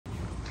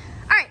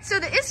So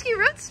the Isky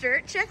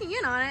Roadster, checking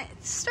in on it,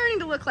 it's starting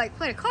to look like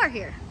quite a car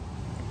here.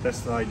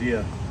 That's the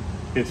idea.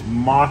 It's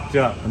mocked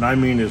up, and I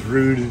mean as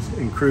rude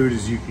and crude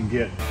as you can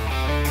get.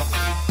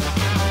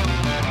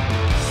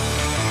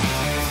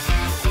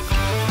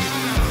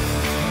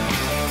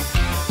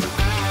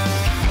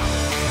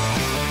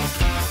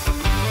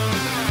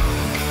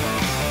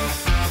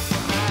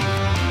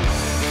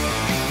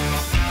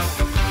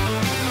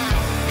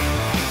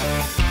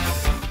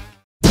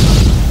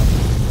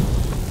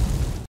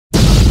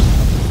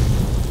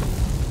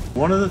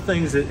 One of the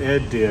things that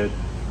Ed did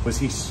was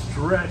he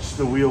stretched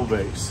the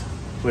wheelbase,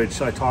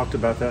 which I talked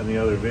about that in the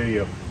other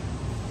video.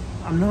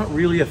 I'm not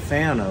really a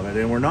fan of it,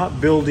 and we're not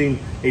building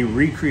a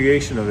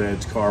recreation of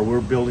Ed's car.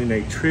 We're building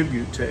a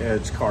tribute to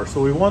Ed's car.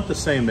 So we want the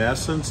same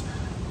essence,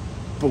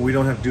 but we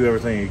don't have to do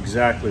everything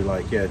exactly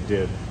like Ed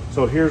did.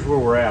 So here's where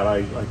we're at.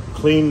 I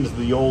cleaned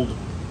the old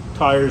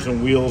tires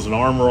and wheels and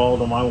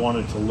armor-alled them. I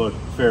wanted to look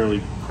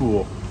fairly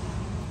cool.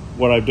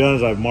 What I've done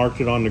is I've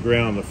marked it on the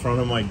ground, the front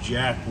of my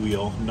jack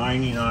wheel,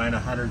 99,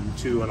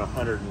 102, and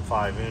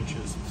 105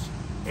 inches.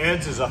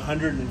 Ed's is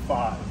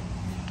 105.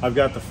 I've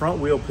got the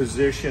front wheel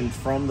positioned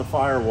from the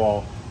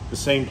firewall the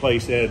same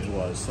place Ed's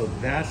was, so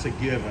that's a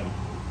given.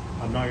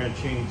 I'm not going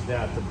to change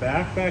that. The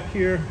back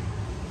here,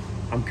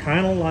 I'm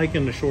kind of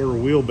liking the shorter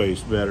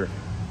wheelbase better.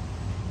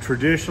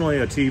 Traditionally,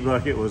 a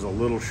T-bucket was a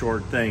little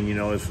short thing, you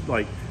know, it's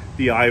like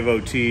the Ivo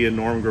T and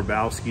Norm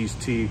Grabowski's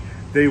T.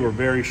 They were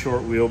very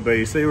short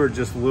wheelbase. They were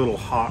just little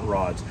hot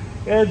rods.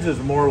 Ed's is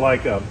more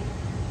like a,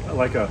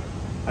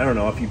 I don't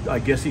know, I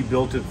guess he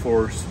built it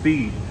for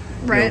speed,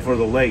 right? You know, for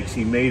the lakes.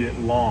 He made it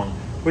long,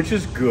 which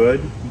is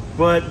good,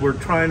 but we're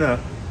trying to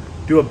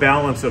do a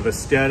balance of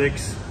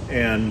aesthetics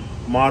and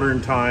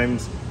modern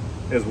times,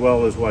 as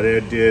well as what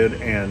Ed did,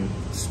 and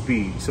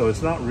speed. So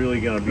it's not really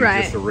going to be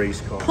just a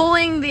race car.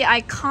 Pulling the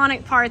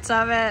iconic parts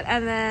of it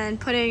and then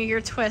putting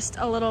your twist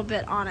a little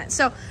bit on it.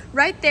 So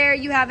right there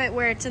you have it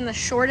where it's in the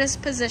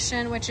shortest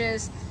position, which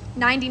is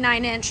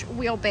 99-inch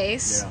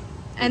wheelbase. Yeah.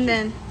 And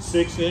then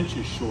 6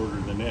 inches shorter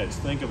than Ed's.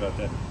 Think about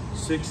that.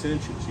 6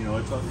 inches, you know,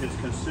 it's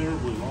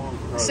considerably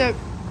longer. So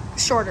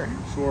shorter than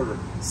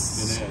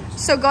Ed's.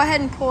 So go ahead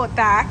and pull it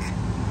back.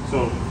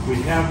 So we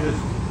have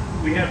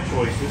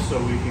choices, so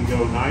we can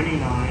go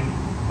 99,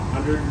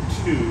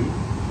 102,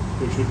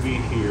 which would be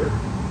here.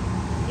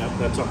 Yep,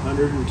 that's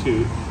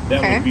 102.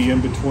 That would be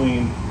in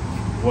between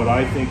what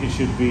I think it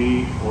should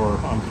be, or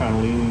I'm kind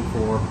of leaning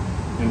for,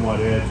 and what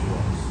Ed's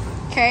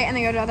was. Okay, and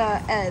then go to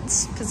the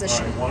Ed's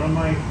position. All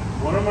right,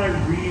 one of my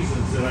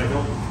reasons that I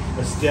don't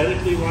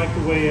aesthetically like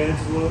the way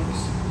Ed's looks,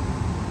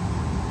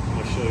 I'm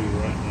going to show you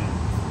right now.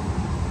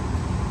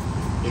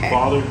 It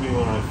bothered me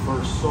when I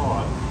first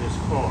saw it, this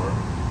car,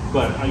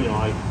 but you know,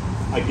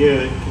 I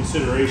give it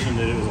consideration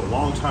that it was a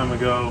long time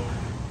ago.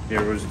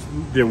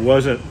 There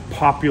wasn't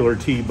popular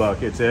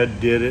T-buckets.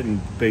 Ed did it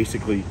and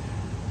basically,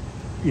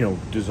 you know,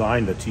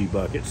 designed a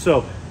T-bucket.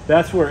 So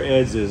that's where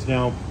Ed's is.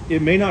 Now,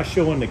 it may not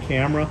show in the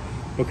camera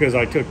because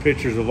I took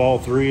pictures of all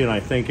three and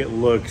I think it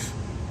looks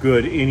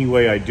good any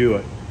way I do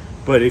it.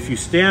 But if you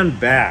stand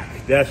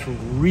back, that's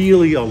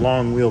really a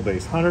long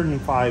wheelbase,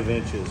 105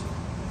 inches.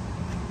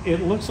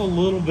 It looks a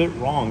little bit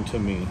wrong to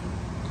me.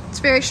 It's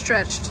very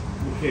stretched.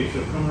 Okay,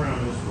 so come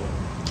around this way.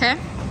 Okay.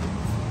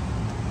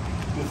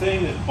 The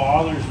thing that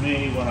bothers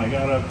me when I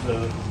got up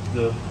to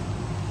the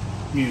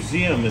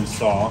museum and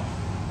saw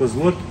was,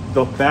 look,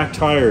 the back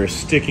tire is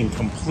sticking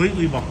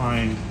completely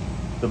behind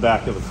the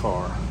back of the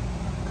car.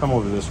 Come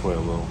over this way a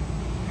little.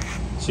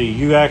 See,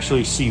 you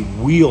actually see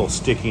wheel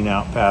sticking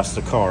out past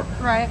the car.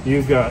 Right.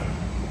 You've got,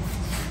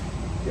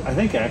 I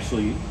think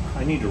actually,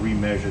 I need to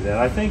remeasure that.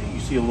 I think you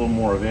see a little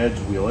more of Ed's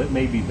wheel. It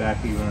may be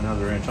back even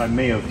another inch. I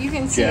may have You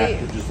can see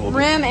jacked it just a little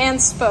rim bit.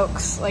 And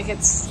spokes, like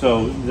it's...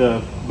 So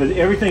but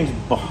everything's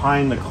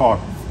behind the car.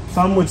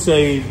 Some would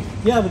say,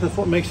 yeah, but that's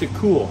what makes it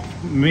cool.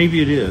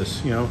 Maybe it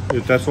is, you know,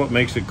 if that's what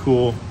makes it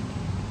cool,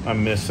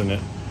 I'm missing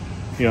it.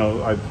 You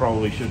know, I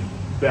probably should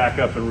back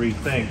up and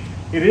rethink.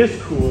 It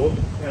is cool,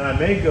 and I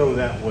may go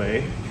that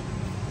way,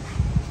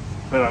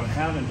 but I'm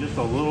having just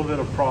a little bit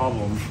of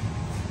problem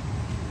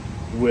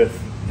with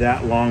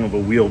that long of a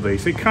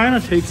wheelbase. It kind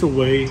of takes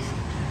away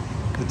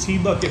the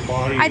T-bucket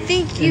body. I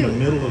think in the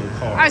middle of the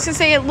car. I was gonna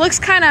say it looks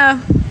kind of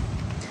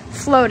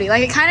floaty.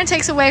 Like it kind of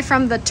takes away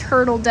from the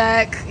turtle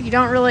deck. You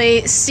don't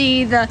really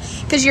see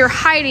because you're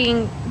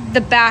hiding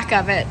the back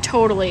of it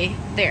totally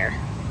there.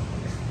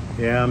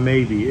 Yeah,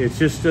 maybe. It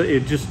just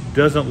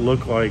doesn't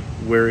look like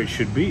where it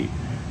should be.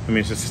 I mean,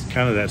 it's just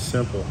kind of that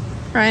simple.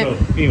 Right.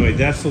 So anyway,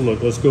 that's the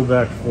look. Let's go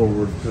back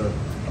forward to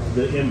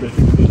the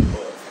in-between.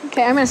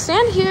 Okay, I'm gonna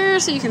stand here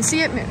so you can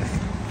see it move.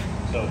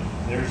 So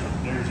there's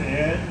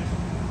Ed.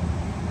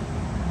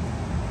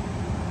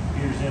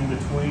 Here's in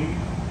between.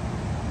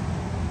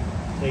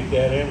 Take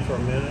that in for a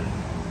minute.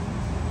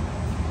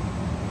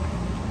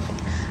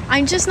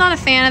 I'm just not a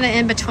fan of the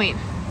in-between.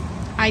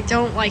 I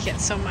don't like it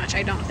so much,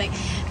 I don't think.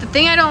 The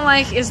thing I don't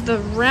like is the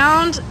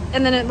round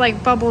and then it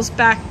like bubbles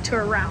back to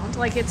a round.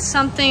 Like it's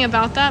something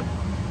about that.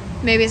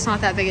 Maybe it's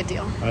not that big a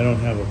deal. I don't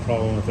have a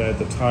problem with that.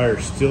 The tire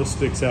still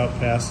sticks out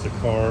past the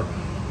car.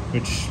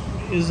 which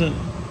isn't,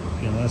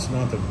 that's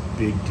not the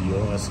big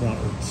deal. That's not,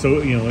 so,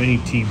 any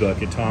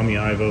T-bucket, Tommy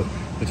Ivo,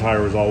 the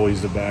tire was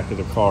always the back of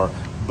the car,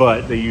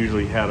 but they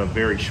usually had a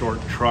very short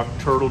truck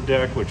turtle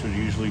deck, which was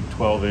usually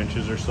 12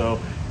 inches or so,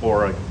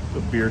 or a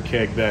beer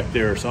keg back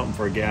there or something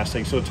for a gas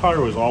tank. So the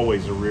tire was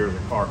always the rear of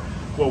the car.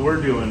 What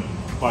we're doing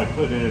by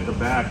putting it at the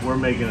back, we're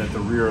making it the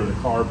rear of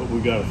the car, but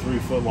we've got a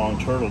 3-foot long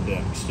turtle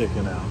deck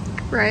sticking out.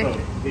 Right. So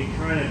it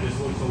kind of just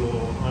looks a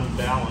little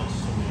unbalanced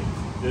to me.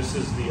 This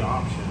is the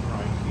option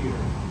right here.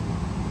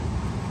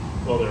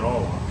 Well, they're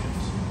all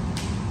options.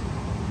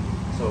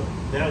 So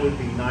that would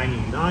be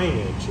 99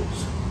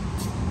 inches.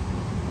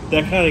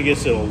 That kind of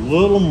gets it a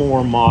little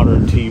more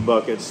modern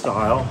T-bucket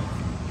style,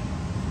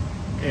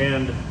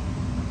 and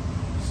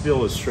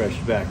still is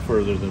stretched back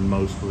further than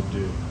most would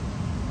do.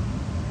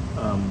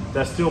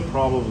 That's still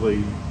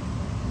probably,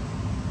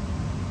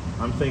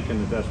 I'm thinking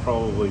that that's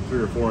probably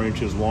 3 or 4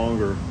 inches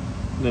longer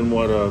than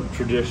what a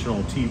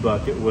traditional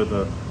T-bucket with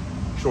a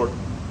short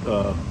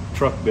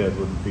truck bed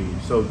would be.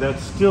 So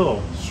that's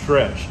still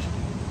stretched.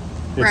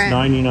 It's right.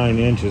 99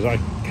 inches. I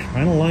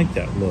kind of like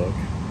that look,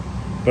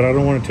 but I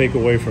don't want to take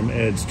away from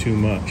Ed's too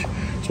much.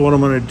 So what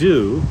I'm going to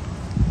do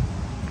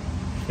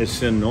is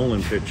send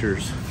Nolan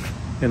pictures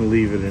and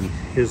leave it in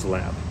his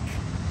lap.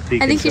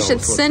 I think you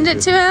should send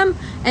it to him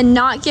and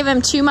not give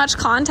him too much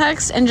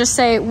context and just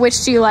say,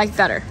 which do you like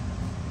better?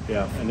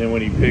 Yeah, and then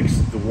when he picks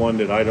the one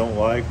that I don't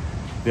like,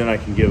 then I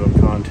can give him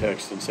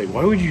context and say,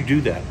 why would you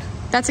do that?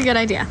 That's a good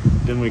idea.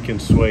 Then we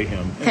can sway him.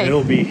 And okay.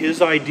 It'll be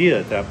his idea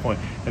at that point,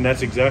 and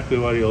that's exactly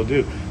what he'll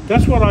do.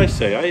 That's what I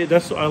say.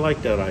 I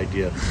like that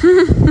idea.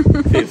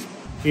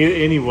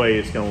 Anyway,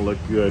 it's going to look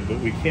good, but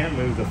we can't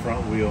move the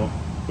front wheel.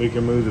 We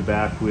can move the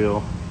back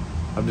wheel.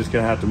 I'm just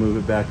going to have to move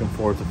it back and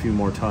forth a few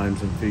more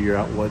times and figure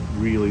out what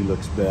really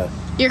looks best.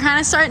 You're kind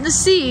of starting to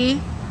see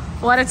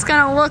what it's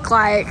going to look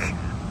like,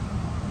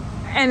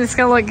 and it's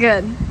going to look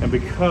good. And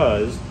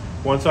because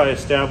once I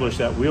establish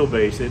that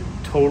wheelbase, it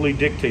totally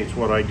dictates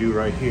what I do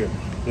right here.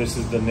 This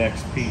is the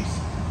next piece.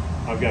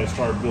 I've got to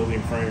start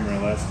building frame rail.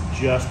 That's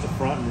just the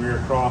front and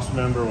rear cross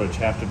member, which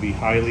have to be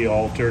highly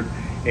altered,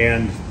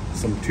 and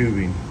some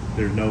tubing.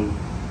 There's no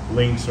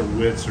lengths or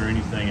widths or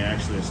anything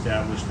actually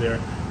established there,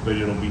 but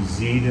it'll be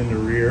Z'd in the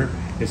rear.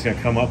 It's going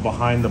to come up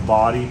behind the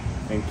body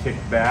and kick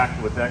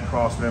back with that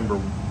cross member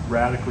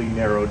radically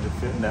narrowed to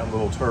fit in that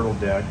little turtle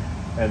deck,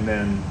 and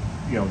then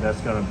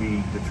that's going to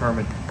be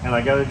determined. And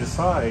I got to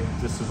decide,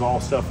 this is all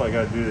stuff I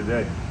got to do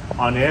today.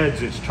 On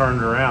Ed's, it's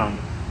turned around.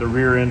 The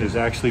rear end is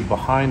actually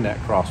behind that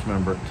cross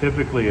member.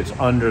 Typically it's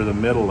under the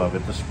middle of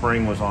it. The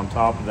spring was on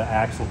top of the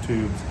axle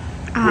tubes,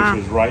 which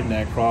was right in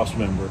that cross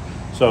member.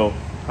 So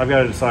I've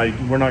got to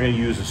decide, we're not going to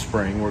use a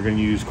spring, we're going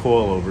to use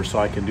coil-over, so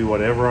I can do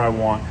whatever I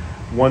want.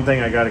 One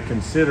thing I got to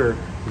consider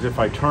is if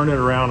I turn it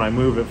around, I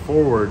move it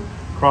forward,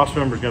 cross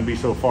member is going to be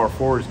so far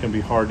forward, it's going to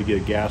be hard to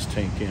get a gas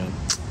tank in.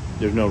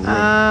 There's no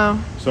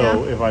room.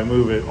 So if I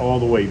move it all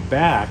the way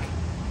back,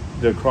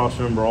 the cross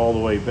member all the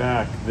way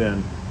back,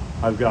 then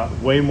I've got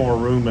way more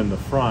room in the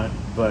front,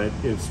 but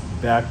it's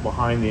back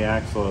behind the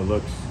axle. It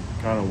looks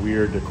kind of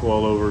weird. The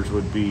coilovers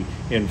would be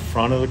in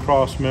front of the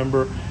cross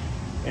member,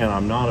 and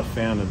I'm not a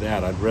fan of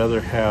that. I'd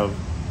rather have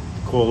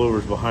the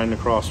coilovers behind the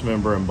cross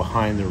member and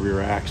behind the rear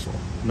axle,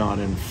 not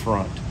in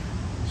front.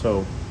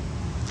 So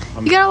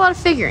you got a lot of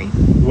figuring.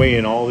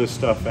 Weighing all this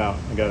stuff out.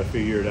 I got to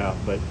figure it out,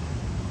 but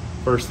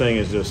first thing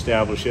is to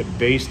establish it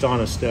based on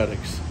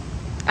aesthetics.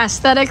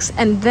 Aesthetics,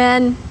 and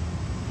then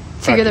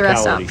figure the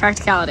rest out.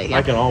 Practicality. Yeah.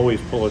 I can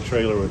always pull a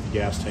trailer with a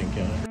gas tank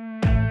in it.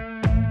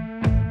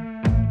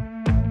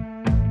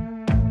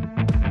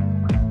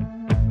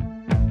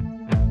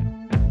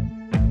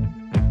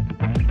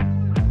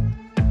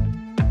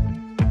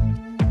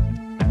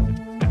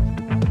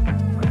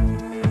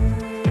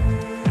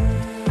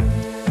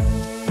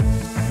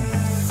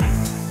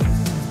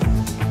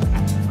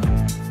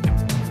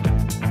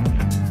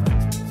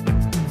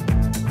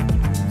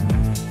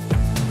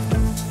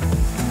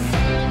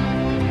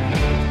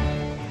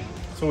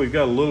 So we've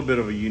got a little bit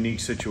of a unique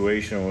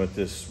situation with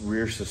this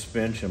rear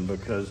suspension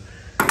because,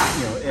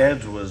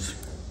 Ed's was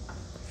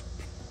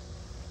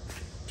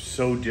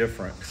so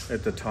different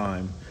at the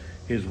time.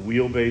 His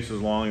wheelbase is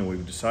long, and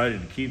we've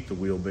decided to keep the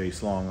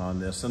wheelbase long on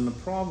this. And the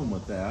problem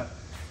with that,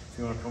 if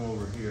you want to come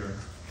over here,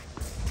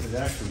 there's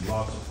actually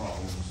lots of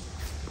problems.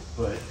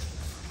 But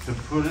to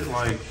put it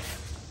like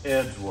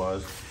Ed's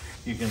was,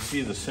 you can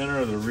see the center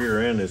of the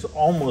rear end is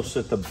almost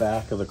at the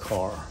back of the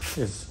car.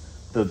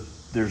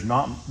 There's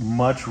not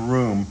much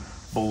room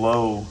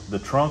below the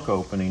trunk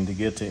opening to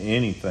get to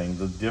anything.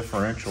 The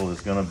differential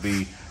is going to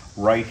be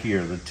right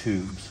here, the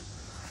tubes.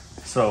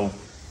 So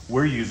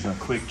we're using a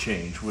quick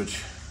change,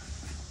 which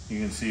you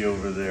can see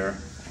over there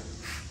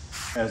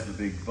has the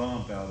big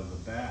bump out of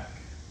the back.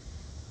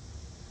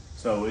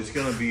 So it's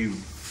going to be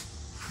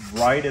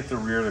right at the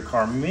rear of the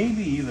car,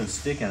 maybe even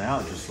sticking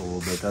out just a little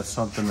bit. That's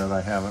something that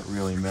I haven't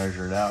really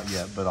measured out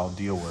yet, but I'll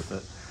deal with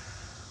it.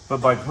 But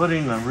by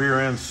putting the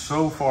rear end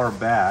so far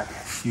back,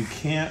 you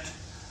can't,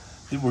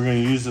 we're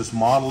going to use this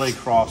Model A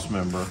cross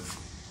member.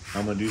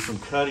 I'm going to do some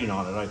cutting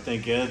on it. I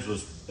think Ed's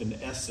was an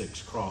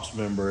Essex cross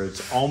member.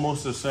 It's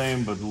almost the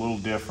same, but a little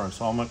different.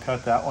 So I'm gonna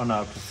cut that one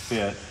up to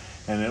fit,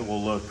 and it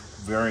will look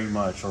very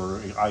much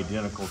or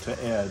identical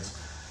to Ed's.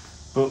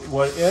 But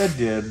what Ed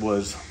did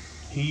was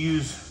he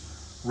used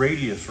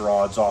radius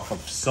rods off of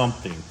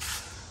something.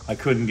 I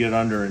couldn't get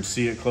under and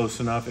see it close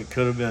enough. It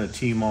could have been a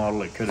T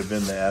model, it could have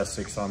been the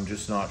Essex, I'm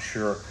just not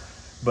sure.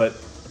 But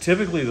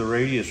typically the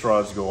radius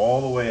rods go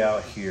all the way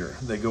out here.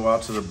 They go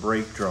out to the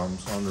brake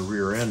drums on the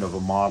rear end of a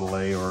Model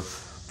A or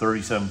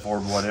 37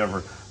 Ford,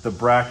 whatever. The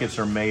brackets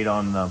are made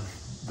on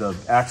the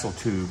axle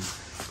tubes,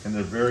 and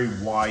they're very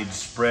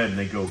widespread, and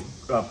they go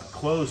up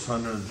close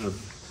under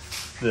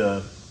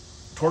the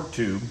torque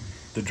tube,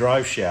 the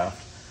drive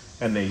shaft,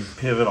 and they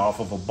pivot off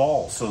of a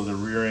ball, so the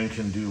rear end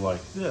can do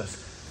like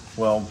this.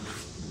 Well,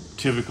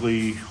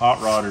 typically hot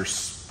rodders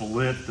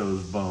split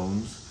those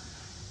bones,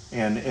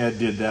 and Ed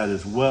did that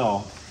as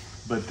well,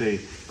 but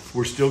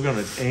we're still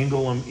gonna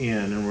angle them in,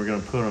 and we're gonna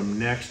put them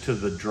next to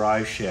the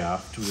drive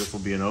shaft. This will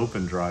be an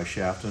open drive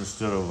shaft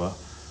instead of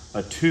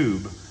a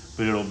tube,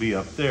 but it'll be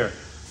up there.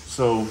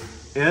 So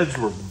Ed's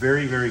were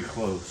very, very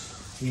close.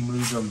 He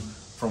moved them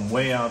from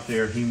way out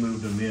there, he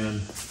moved them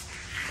in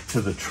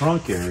to the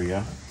trunk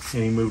area,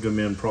 and he moved them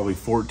in probably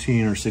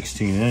 14 or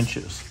 16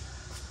 inches.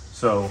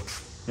 So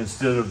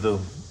instead of the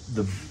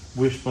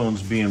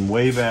wishbones being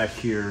way back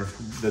here,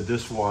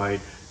 this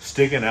wide,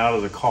 sticking out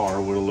of the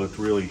car would have looked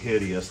really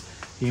hideous,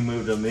 he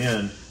moved them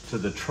in to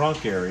the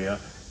trunk area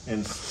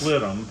and split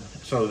them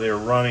so they're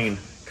running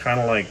kind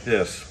of like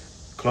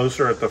this,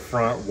 closer at the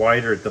front,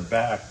 wider at the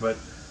back, but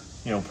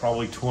you know,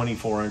 probably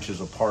 24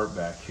 inches apart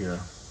back here.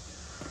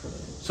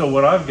 So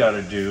what I've got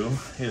to do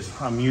is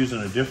I'm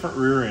using a different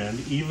rear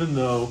end, even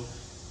though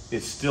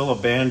it's still a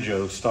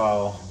banjo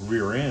style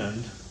rear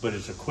end, but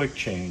it's a quick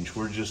change.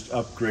 We're just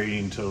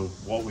upgrading to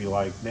what we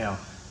like now.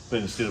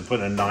 But instead of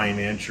putting a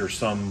 9-inch or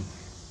some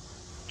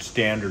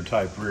standard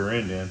type rear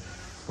end in,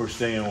 we're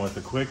staying with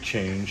a quick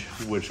change,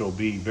 which will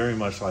be very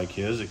much like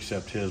his,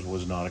 except his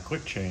was not a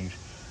quick change.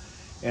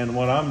 And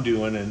what I'm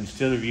doing,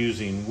 instead of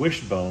using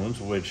wishbones,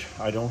 which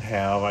I don't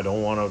have, I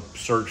don't want to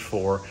search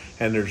for,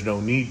 and there's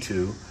no need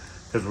to,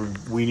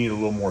 because we need a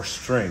little more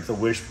strength. The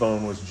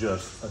wishbone was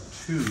just a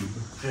tube.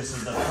 This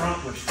is the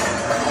front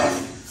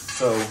wishbone.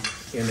 So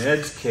in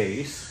Ed's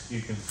case,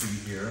 you can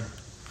see here,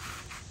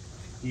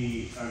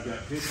 I've got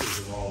pictures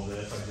of all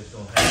this, I just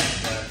don't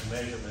have exact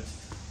measurements.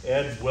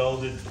 Ed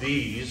welded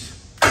these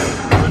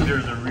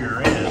under the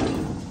rear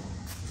end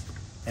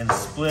and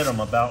split them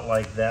about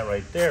like that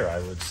right there, I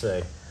would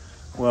say.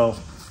 Well,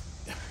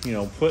 you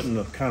know, putting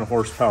the kind of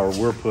horsepower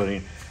we're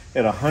putting,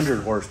 at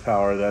 100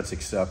 horsepower, that's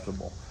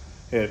acceptable.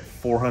 At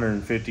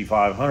 450,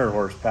 500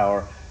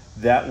 horsepower,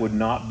 that would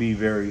not be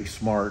very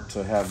smart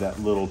to have that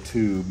little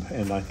tube,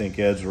 and I think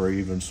Ed's were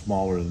even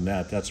smaller than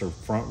that. That's a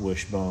front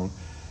wishbone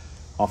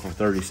off of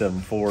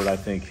 37 Ford. I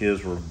think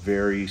his were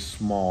very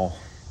small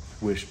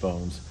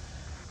wishbones.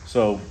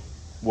 So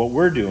what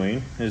we're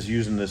doing is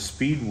using the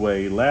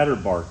Speedway ladder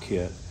bar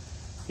kit.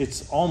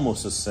 It's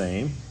almost the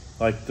same,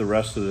 like the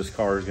rest of this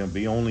car is going to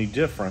be, only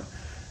different,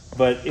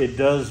 but it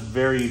does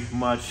very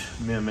much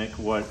mimic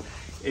what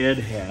Ed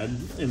had,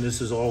 and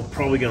this is all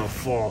probably going to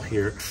fall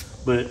here,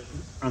 but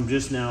I'm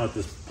just now at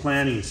this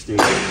planning stage,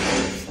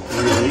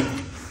 really.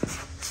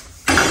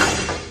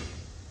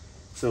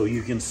 So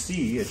you can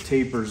see it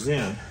tapers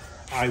in.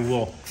 I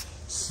will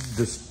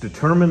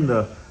determine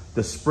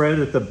the spread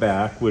at the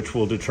back, which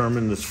will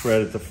determine the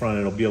spread at the front.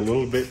 It'll be a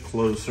little bit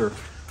closer.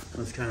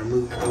 Let's kind of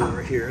move it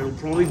over here. It'll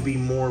probably be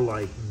more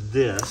like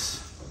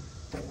this.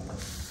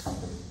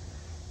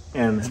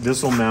 And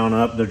this will mount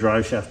up, the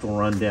drive shaft will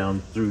run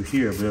down through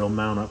here, but it'll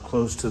mount up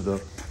close to the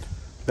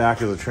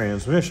back of the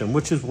transmission,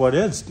 which is what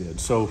Ed's did.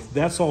 So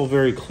that's all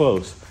very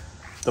close.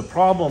 The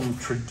problem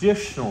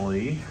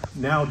traditionally,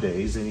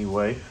 nowadays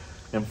anyway,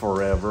 and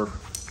forever,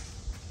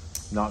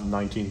 not in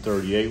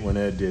 1938 when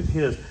Ed did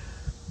his,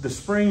 the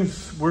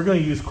springs, we're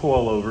going to use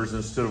coilovers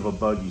instead of a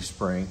buggy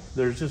spring.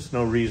 There's just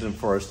no reason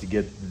for us to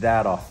get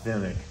that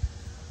authentic.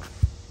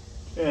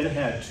 Ed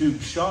had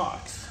tube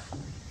shocks,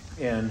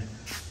 and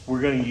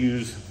we're going to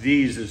use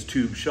these as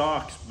tube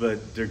shocks,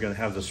 but they're going to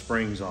have the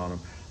springs on them.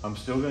 I'm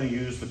still going to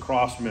use the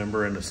cross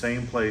member in the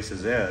same place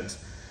as Ed's,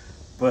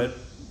 but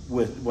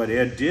with what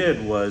Ed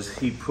did was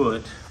he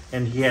put,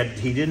 and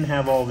he didn't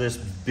have all this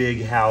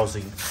big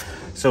housing,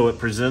 so it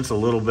presents a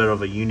little bit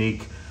of a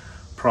unique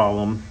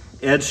problem.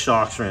 Ed's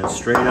shocks ran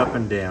straight up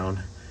and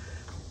down,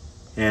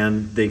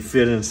 and they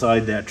fit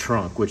inside that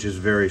trunk, which is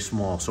very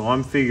small. So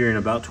I'm figuring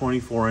about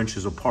 24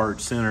 inches apart,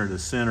 center to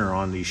center,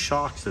 on these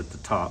shocks at the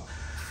top.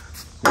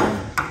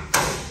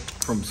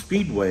 From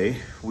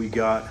Speedway, we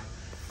got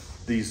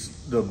these,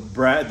 the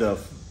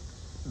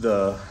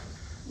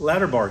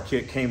ladder bar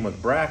kit came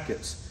with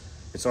brackets.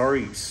 It's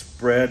already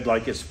spread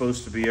like it's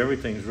supposed to be.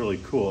 Everything's really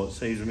cool. It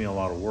saves me a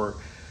lot of work.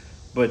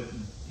 But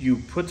you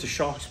put the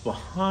shocks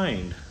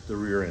behind the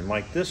rear end,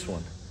 like this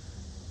one,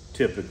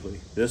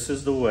 typically. This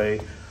is the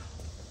way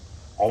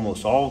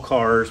almost all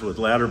cars with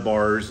ladder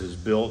bars is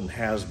built and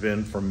has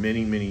been for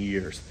many, many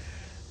years.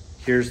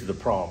 here's the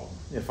problem.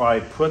 If I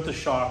put the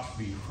shocks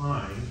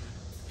behind,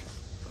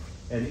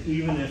 and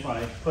even if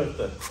I put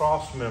the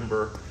cross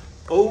member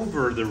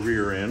over the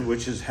rear end,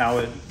 which is how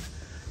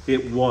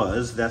it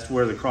was, that's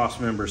where the cross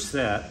member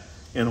sat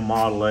in a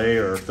Model A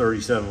or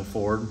 37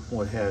 Ford,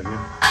 what have you.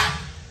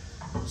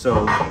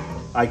 So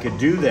I could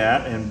do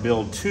that and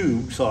build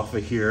tubes off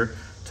of here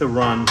to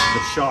run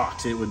the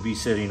shocks. It would be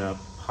sitting up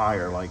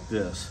higher like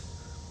this.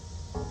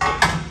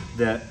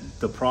 That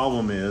the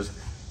problem is,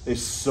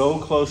 it's so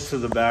close to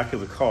the back of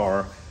the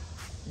car,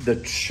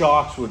 the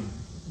shocks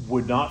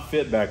would not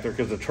fit back there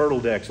because the turtle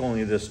deck's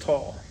only this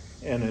tall,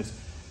 and it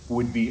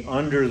would be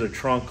under the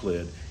trunk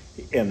lid,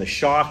 and the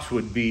shocks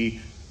would be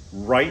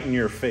right in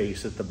your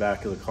face at the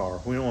back of the car.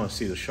 We don't want to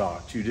see the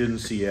shocks. You didn't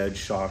see Ed's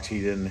shocks.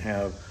 He didn't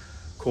have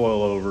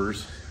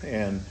coilovers,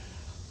 and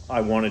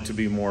I want it to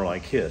be more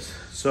like his.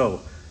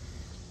 So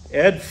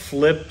Ed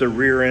flipped the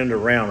rear end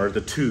around, or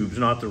the tubes,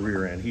 not the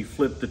rear end. He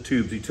flipped the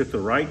tubes. He took the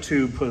right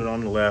tube, put it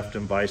on the left,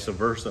 and vice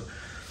versa.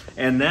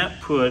 And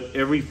that put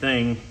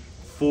everything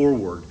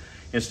forward.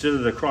 Instead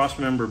of the cross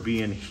member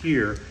being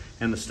here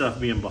and the stuff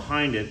being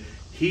behind it,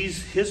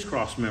 his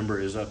cross member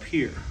is up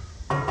here.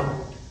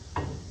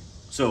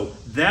 So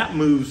that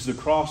moves the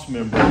cross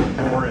member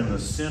more in the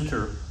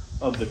center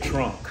of the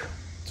trunk.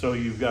 So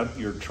you've got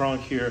your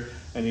trunk here,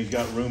 and you've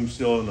got room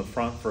still in the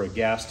front for a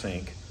gas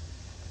tank.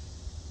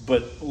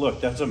 But look,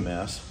 that's a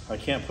mess. I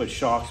can't put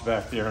shocks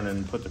back there and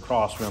then put the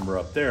cross member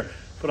up there,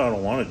 but I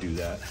don't want to do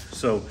that.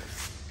 So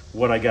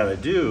what I got to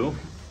do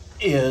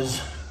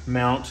is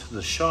mount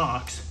the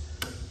shocks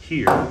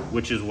here,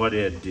 which is what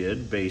Ed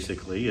did,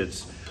 basically.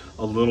 It's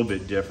a little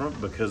bit different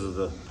because of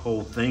the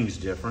whole thing's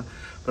different,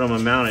 but I'm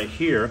gonna mount it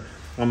here.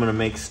 I'm gonna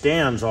make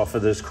stands off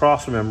of this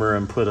cross member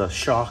and put a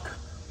shock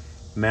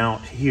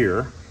mount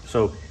here.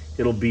 So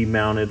it'll be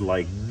mounted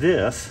like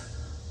this,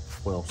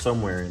 well,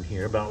 somewhere in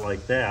here, about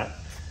like that.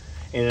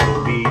 And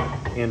it'll be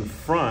in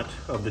front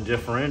of the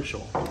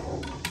differential.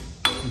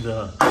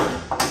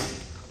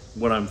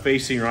 What I'm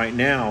facing right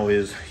now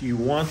is, you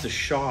want the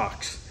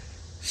shocks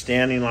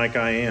standing like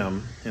I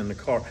am in the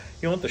car.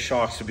 You want the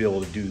shocks to be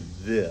able to do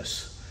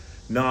this,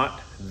 not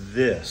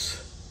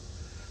this.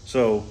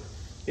 So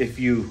if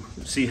you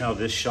see how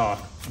this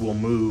shock will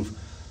move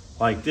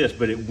like this,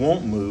 but it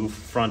won't move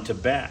front to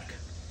back.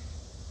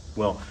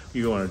 Well,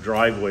 you go on a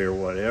driveway or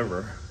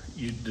whatever,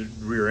 the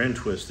rear end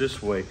twist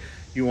this way,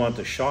 you want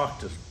the shock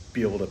to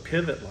be able to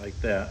pivot like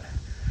that.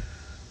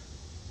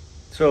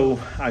 So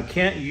I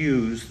can't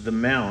use the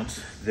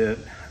mounts that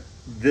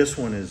this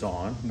one is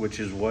on, which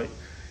is what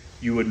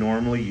you would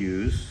normally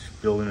use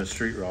building a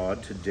street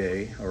rod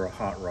today, or a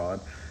hot rod.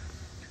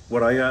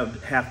 What I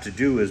have to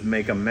do is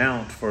make a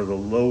mount for the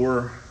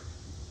lower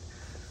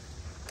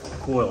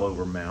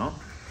coil-over mount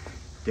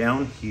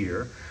down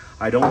here.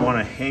 I don't want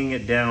to hang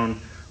it down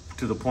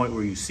to the point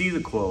where you see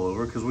the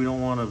coil-over, because we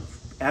don't want to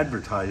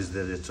advertise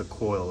that it's a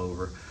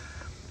coil-over.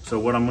 So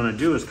what I'm going to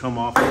do is come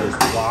off of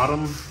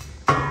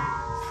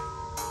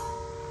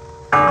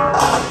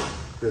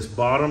this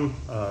bottom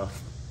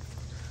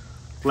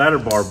ladder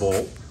bar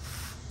bolt.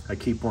 I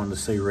keep wanting to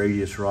say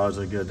radius rods.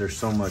 There's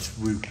so much.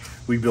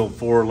 We build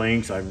 4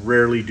 links. I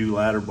rarely do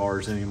ladder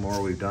bars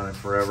anymore. We've done it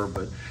forever,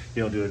 but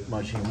you don't do it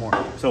much anymore.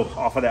 So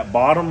off of that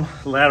bottom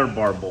ladder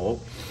bar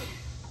bolt,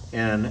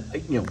 and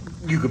you know,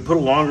 you could put a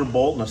longer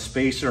bolt and a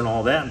spacer and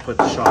all that and put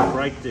the shock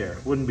right there.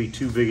 Wouldn't be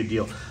too big a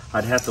deal.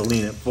 I'd have to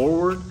lean it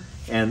forward,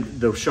 and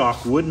the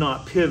shock would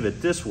not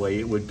pivot this way.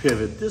 It would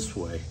pivot this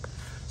way.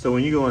 So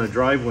when you go in a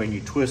driveway and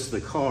you twist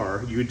the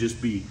car, you would just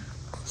be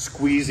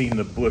squeezing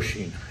the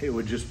bushing. It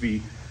would just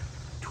be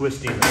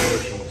twisting the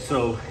bushing.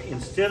 So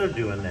instead of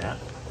doing that,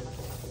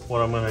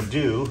 what I'm going to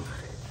do,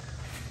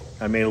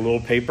 I made a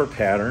little paper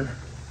pattern.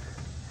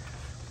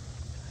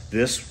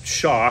 This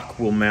shock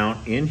will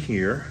mount in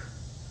here,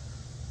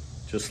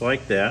 just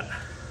like that.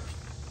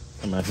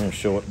 I'm not going to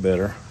show it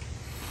better.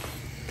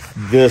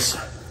 This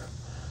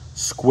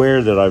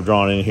square that I've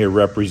drawn in here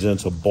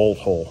represents a bolt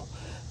hole.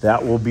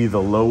 That will be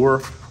the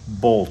lower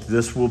bolt.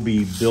 This will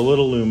be billet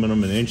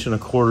aluminum,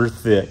 1.25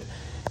 inches thick,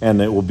 and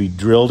it will be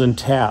drilled and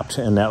tapped,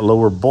 and that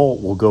lower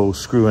bolt will go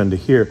screw into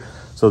here.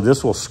 So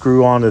this will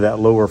screw onto that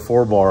lower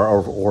 4-bar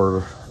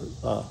or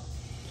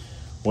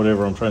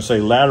whatever I'm trying to say,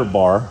 ladder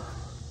bar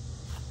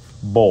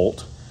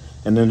bolt,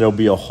 and then there'll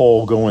be a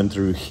hole going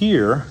through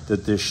here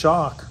that this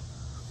shock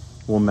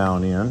will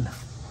mount in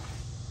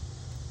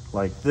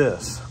like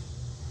this.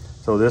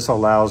 So this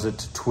allows it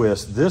to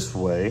twist this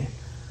way,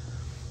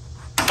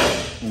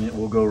 and it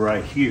will go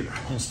right here.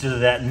 Instead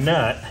of that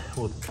nut,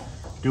 we'll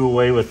do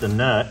away with the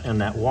nut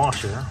and that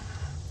washer,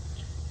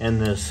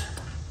 and this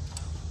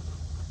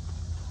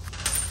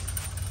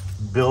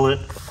billet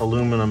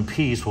aluminum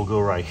piece will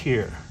go right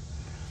here.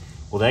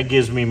 Well, that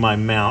gives me my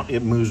mount.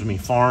 It moves me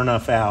far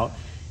enough out,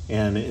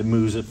 and it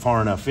moves it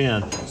far enough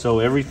in, so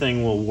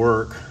everything will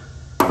work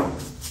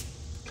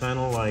kind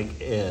of like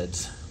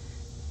Ed's.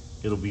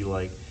 It'll be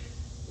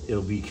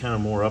kind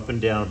of more up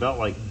and down, about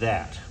like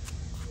that.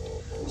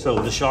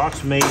 So the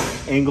shocks may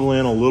angle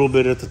in a little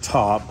bit at the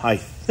top. I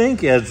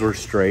think Ed's are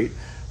straight,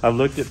 I've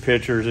looked at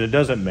pictures. It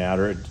doesn't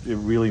matter. It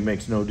really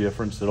makes no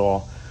difference at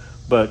all.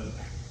 But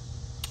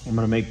I'm going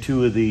to make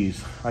 2 of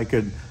these. I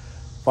could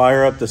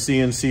fire up the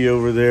CNC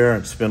over there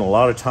and spend a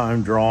lot of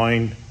time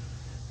drawing,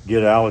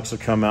 get Alex to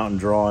come out and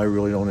draw. I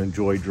really don't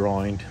enjoy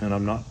drawing, and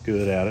I'm not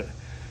good at it.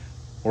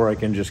 Or I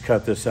can just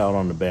cut this out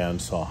on the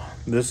bandsaw.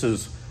 This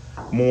is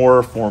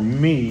more for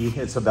me.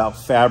 It's about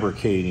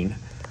fabricating.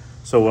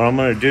 So what I'm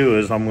going to do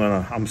is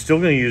I'm still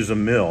going to use a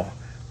mill,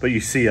 but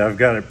you see I've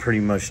got it pretty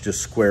much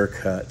just square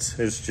cuts.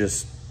 It's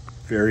just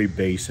very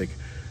basic.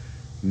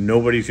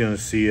 Nobody's going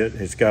to see it.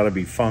 It's got to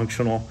be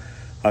functional.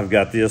 I've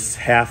got this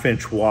 1/2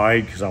 inch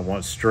wide because I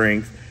want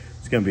strength.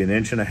 It's going to be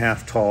 1.5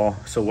 inches tall.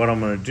 So what I'm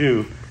going to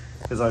do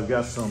is I've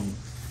got some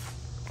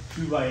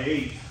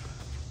 2x8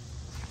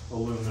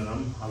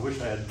 aluminum. I wish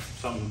I had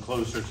something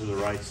closer to the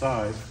right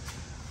size,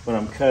 but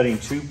I'm cutting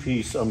 2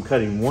 pieces. I'm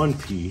cutting 1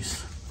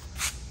 piece,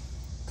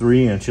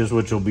 3 inches,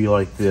 which will be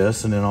like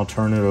this, and then I'll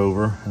turn it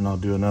over and I'll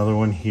do another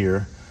one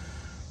here.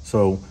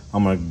 So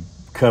I'm going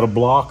to cut a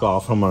block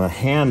off. I'm going to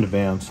hand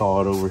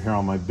bandsaw it over here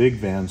on my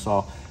big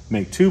bandsaw,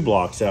 make 2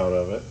 blocks out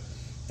of it,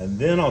 and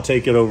then I'll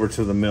take it over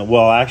to the mill.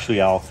 Well, actually,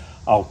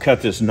 I'll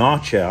cut this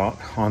notch out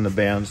on the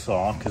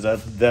bandsaw because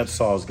that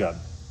saw's got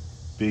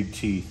big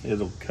teeth.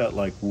 It'll cut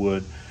like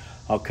wood.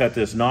 I'll cut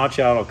this notch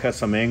out. I'll cut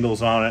some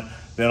angles on it.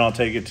 Then I'll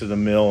take it to the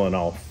mill and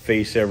I'll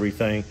face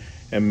everything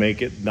and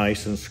make it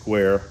nice and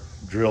square.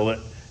 Drill it,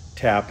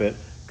 tap it,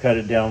 cut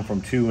it down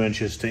from 2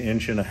 inches to 1.5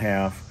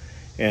 inches.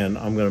 And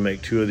I'm going to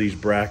make 2 of these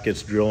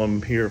brackets, drill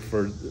them here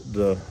for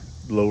the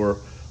lower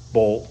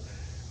bolt.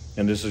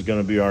 And this is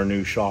going to be our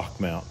new shock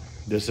mount.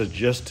 This is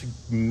just to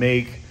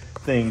make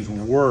things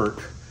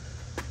work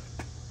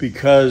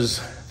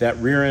because that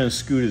rear end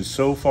scooted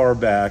so far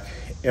back.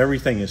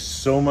 Everything is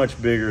so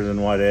much bigger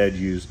than what Ed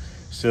used.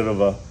 Instead of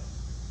a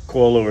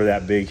coil-over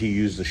that big, he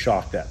used a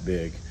shock that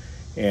big.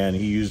 And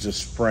he used a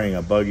spring,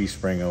 a buggy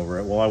spring over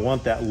it. Well, I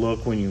want that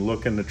look when you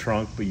look in the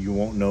trunk, but you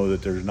won't know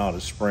that there's not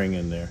a spring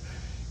in there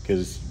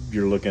because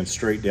you're looking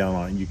straight down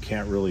on it. You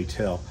can't really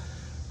tell.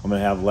 I'm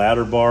gonna have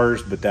ladder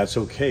bars, but that's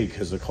okay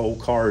because the whole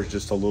car is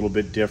just a little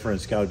bit different.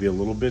 It's gotta be a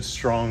little bit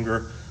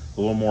stronger, a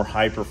little more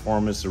high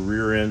performance. The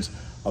rear end's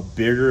a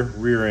bigger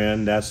rear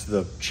end. That's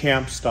the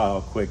Champ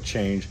style quick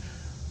change.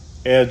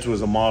 Ed's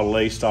was a Model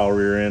A style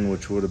rear end,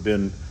 which would have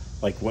been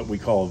like what we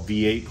call a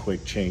V8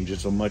 quick change.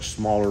 It's a much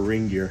smaller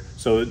ring gear.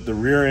 So the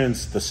rear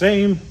end's the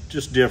same,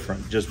 just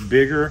different, just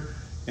bigger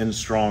and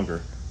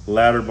stronger.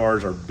 Ladder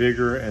bars are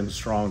bigger and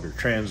stronger.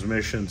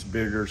 Transmission's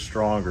bigger,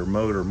 stronger.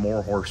 Motor,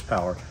 more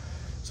horsepower.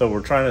 So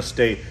we're trying to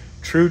stay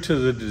true to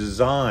the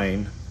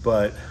design,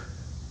 but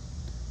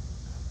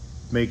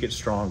make it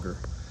stronger.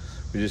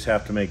 We just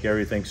have to make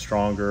everything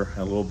stronger,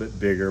 a little bit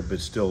bigger, but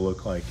still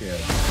look like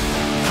Ed.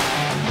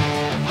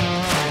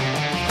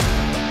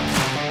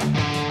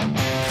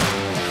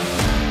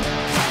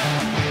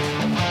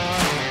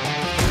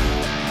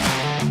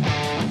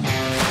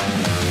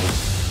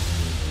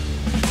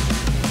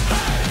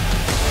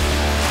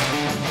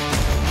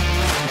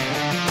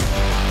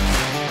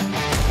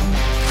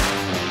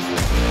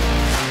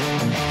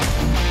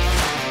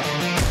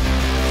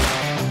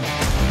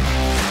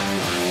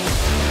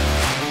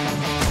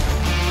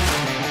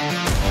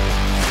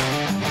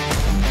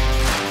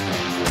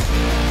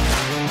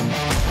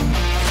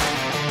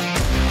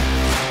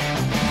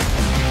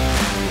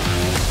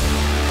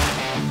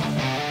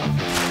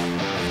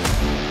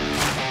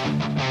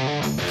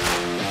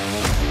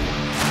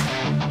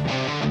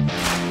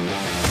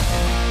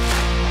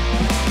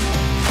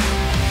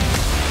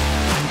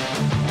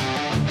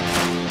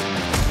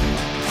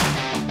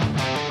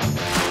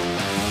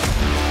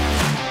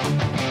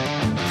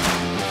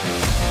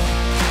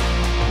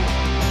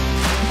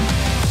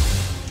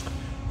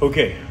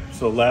 Okay,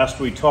 so last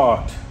we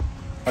talked,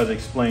 I was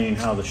explaining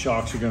how the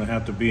shocks are going to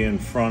have to be in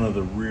front of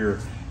the rear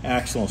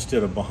axle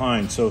instead of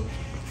behind. So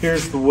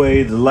here's the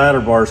way the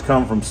ladder bars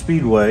come from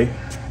Speedway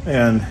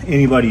and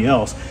anybody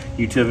else.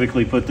 You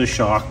typically put the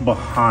shock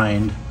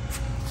behind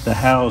the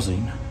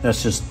housing.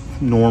 That's just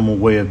normal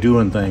way of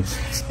doing things.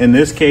 In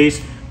this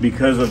case,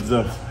 because of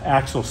the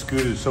axle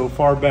scooted so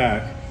far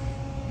back,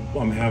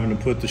 I'm having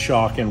to put the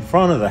shock in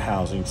front of the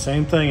housing.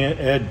 Same thing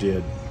Ed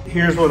did.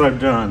 Here's what I've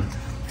done.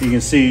 You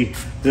can see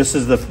this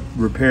is the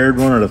repaired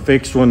one or the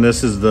fixed one.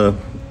 This is the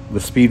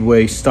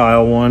Speedway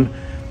style one.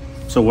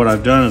 So what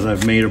I've done is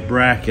I've made a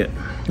bracket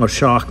of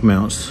shock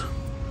mounts.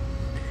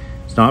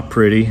 It's not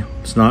pretty,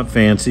 it's not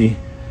fancy.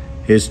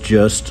 It's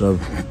just a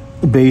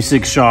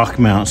basic shock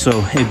mount.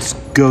 So it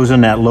goes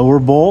in that lower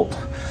bolt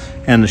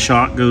and the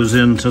shock goes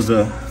into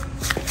the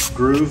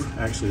groove.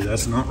 Actually,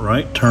 that's not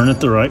right. Turn it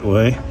the right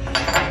way.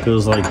 It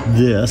goes like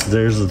this.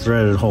 There's the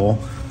threaded hole.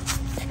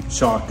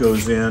 Shock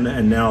goes in,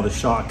 and now the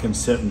shock can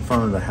sit in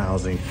front of the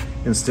housing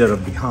instead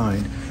of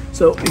behind.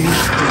 So you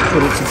just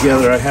put it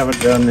together. I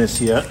haven't done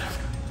this yet.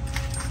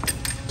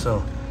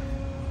 So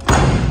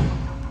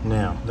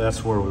now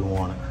that's where we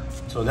want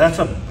it. So that's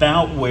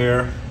about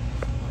where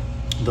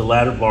the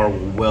ladder bar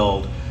will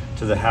weld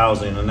to the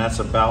housing, and that's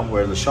about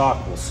where the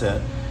shock will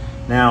sit.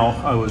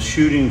 Now I was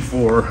shooting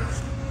for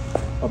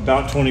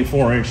about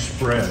 24-inch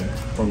spread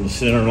from the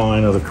center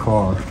line of the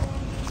car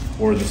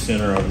or the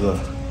center of the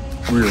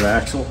rear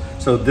axle.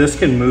 So this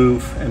can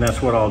move, and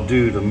that's what I'll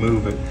do to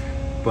move it,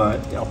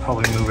 but I'll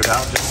probably move it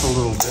out just a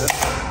little bit.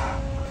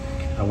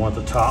 I want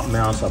the top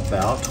mounts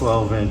about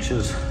 12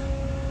 inches.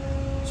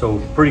 So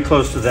pretty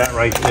close to that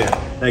right there.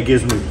 That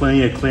gives me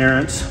plenty of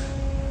clearance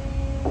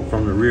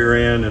from the rear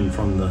end and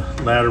from the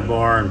ladder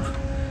bar and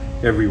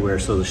everywhere,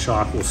 so the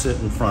shock will sit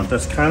in front.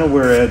 That's kind of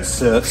where Ed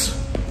sits.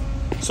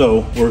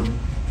 So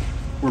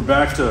we're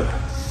back to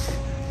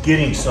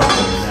getting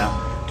something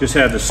now. Just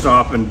had to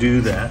stop and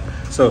do that.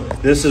 So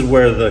this is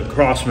where the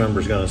cross member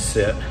is going to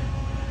sit,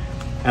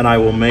 and I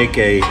will make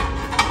a,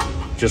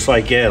 just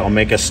like Ed, I'll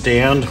make a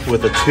stand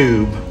with a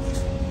tube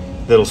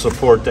that'll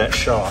support that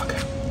shock.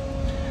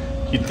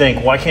 You'd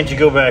think, why can't you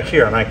go back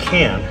here? And I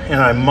can,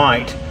 and I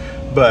might,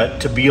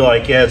 but to be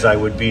like Ed's, I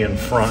would be in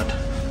front.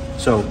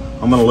 So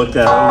I'm gonna look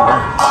that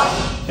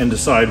over and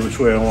decide which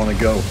way I wanna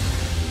go.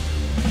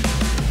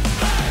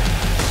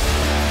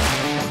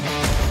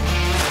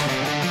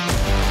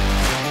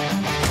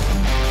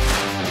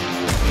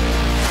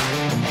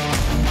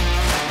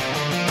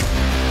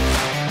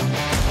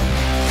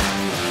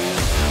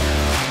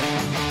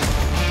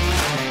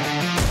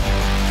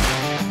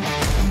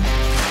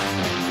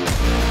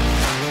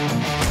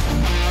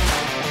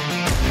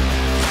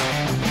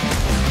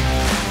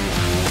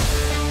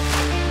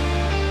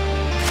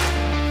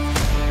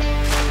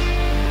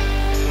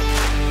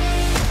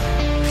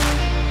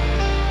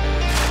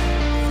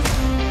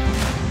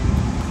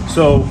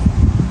 So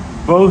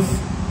both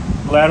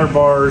ladder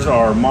bars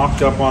are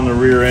mocked up on the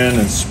rear end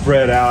and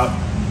spread out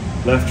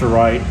left to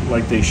right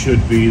like they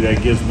should be.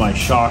 That gives my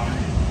shock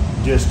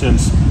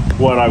distance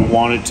what I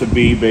want it to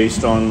be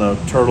based on the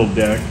turtle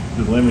deck,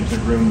 the limited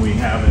room we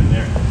have in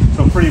there.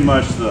 So pretty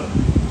much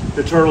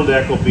the turtle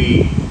deck will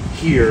be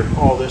here.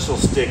 All this will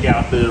stick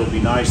out, but it'll be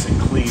nice and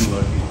clean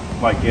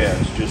looking like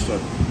Ed's, just a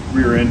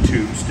rear end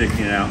tube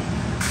sticking out.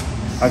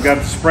 I've got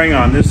the spring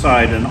on this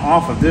side and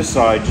off of this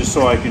side just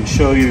so I can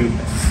show you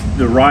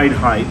the ride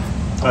height.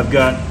 I've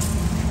got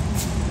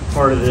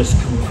part of this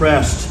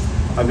compressed.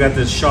 I've got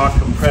this shock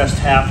compressed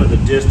half of the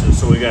distance,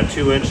 so we got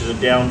 2 inches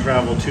of down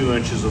travel, 2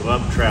 inches of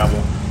up travel,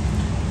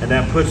 and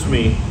that puts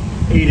me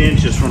 8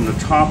 inches from the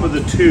top of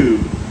the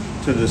tube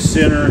to the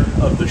center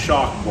of the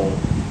shock bolt.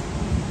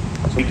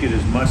 So make it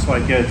as much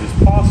like Ed's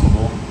as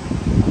possible.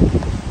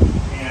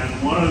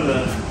 And one of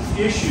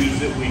the issues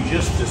that we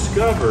just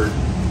discovered,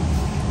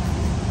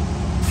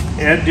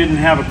 Ed didn't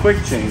have a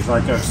quick change,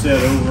 like I've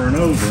said over and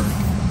over.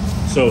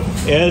 So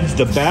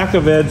the back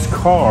of Ed's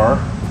car,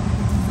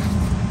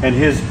 and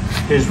his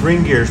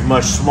ring gear is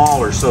much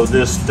smaller, so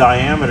this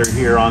diameter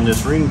here on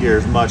this ring gear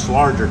is much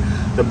larger.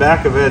 The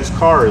back of Ed's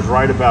car is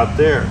right about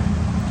there.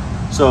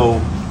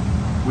 So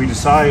we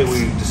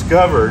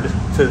discovered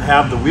to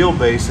have the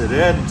wheelbase that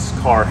Ed's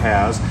car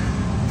has,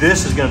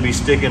 this is going to be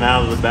sticking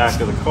out of the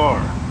back of the car.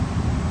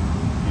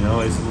 You know,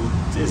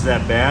 is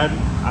that bad?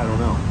 I don't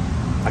know.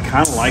 I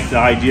kind of like the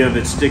idea of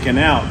it sticking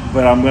out,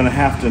 but I'm going to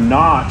have to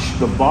notch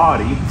the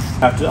body.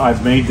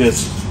 I've made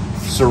this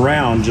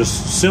surround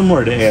just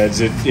similar to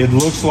Ed's. It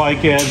looks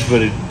like Ed's,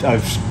 but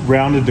I've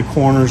rounded the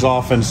corners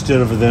off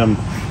instead of them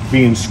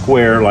being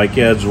square like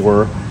Ed's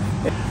were.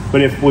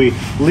 But if we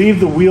leave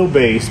the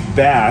wheelbase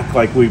back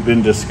like we've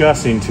been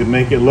discussing to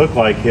make it look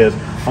like his,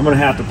 I'm going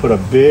to have to put a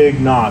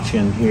big notch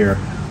in here.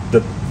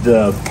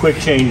 The quick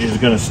change is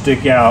going to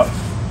stick out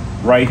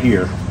right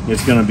here.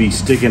 It's going to be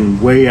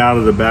sticking way out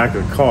of the back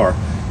of the car.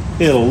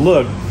 It'll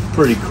look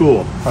pretty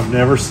cool. I've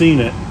never seen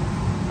it.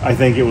 I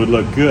think it would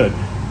look good,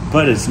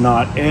 but it's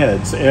not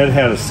Ed's. Ed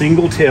had a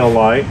single tail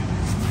light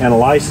and a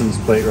license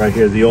plate right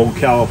here, the old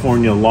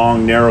California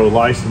long, narrow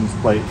license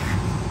plate.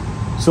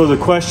 So the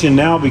question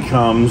now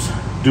becomes,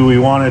 do we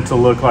want it to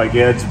look like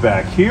Ed's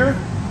back here,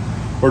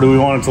 or do we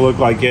want it to look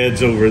like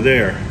Ed's over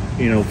there,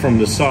 you know, from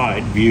the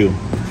side view?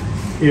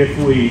 If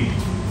we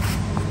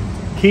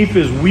keep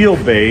his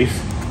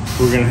wheelbase,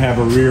 we're going to have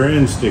a rear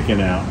end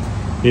sticking out.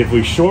 If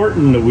we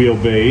shorten the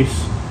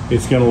wheelbase,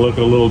 it's going to look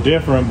a little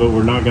different, but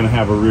we're not going to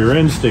have a rear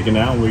end sticking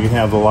out. We can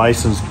have the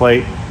license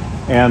plate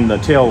and the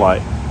tail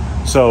light.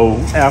 So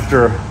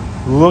after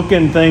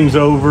looking things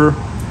over,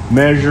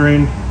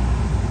 measuring,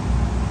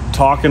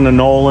 talking to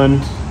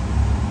Nolan,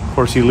 of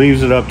course he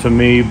leaves it up to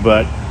me,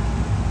 but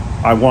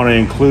I want to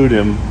include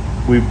him.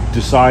 We've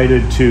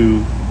decided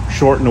to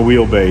shorten the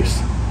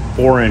wheelbase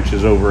 4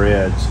 inches over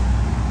Ed's.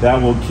 That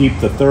will keep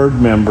the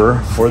third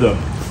member, or the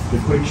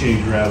quick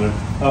change rather,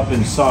 up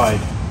inside.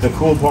 The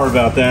cool part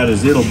about that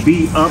is it'll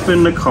be up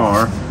in the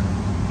car.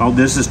 Oh,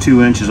 this is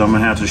 2 inches. I'm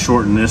gonna have to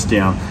shorten this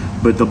down,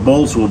 but the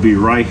bolts will be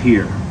right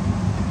here.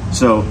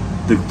 So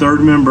the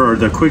third member, or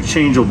the quick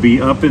change, will be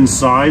up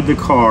inside the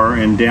car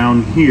and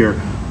down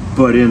here,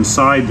 but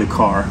inside the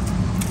car.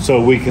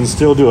 So we can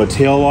still do a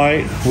tail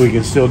light. We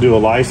can still do a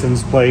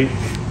license plate.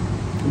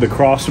 The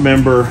cross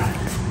member,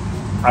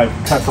 I've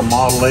cut the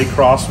Model A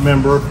cross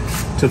member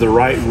to the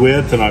right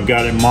width, and I've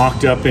got it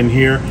mocked up in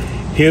here.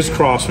 His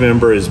cross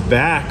member is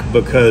back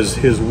because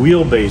his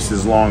wheelbase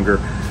is longer.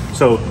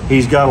 So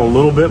he's got a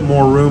little bit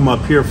more room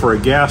up here for a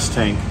gas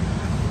tank.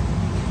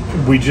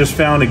 We just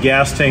found a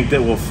gas tank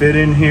that will fit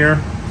in here,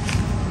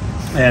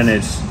 and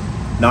it's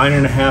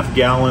 9.5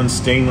 gallons,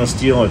 stainless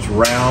steel. It's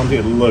round.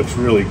 It looks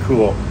really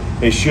cool.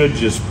 It should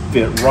just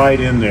fit right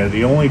in there.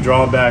 The only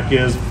drawback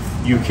is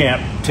you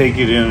can't take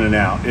it in and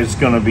out. It's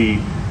going to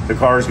be, the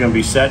car is going to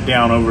be set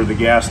down over the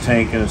gas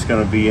tank, and it's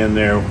going to be in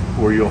there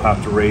where you'll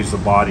have to raise the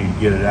body to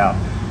get it out.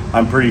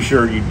 I'm pretty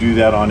sure you do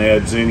that on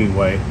Ed's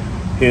anyway.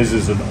 His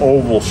is an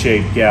oval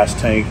shaped gas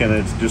tank, and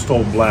it's just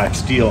old black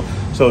steel.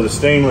 So the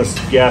stainless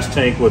gas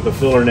tank with the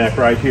filler neck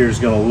right here is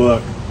going to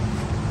look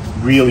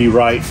really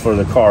right for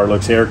the car. It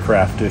looks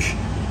aircraftish.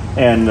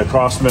 And the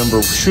cross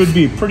member should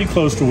be pretty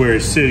close to where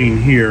it's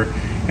sitting here,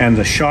 and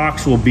the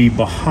shocks will be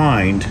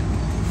behind.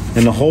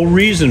 And the whole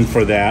reason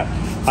for that,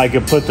 I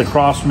could put the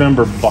cross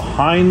member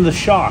behind the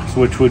shocks,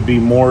 which would be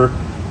more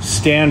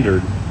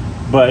standard.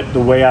 But the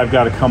way I've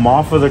got to come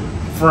off of the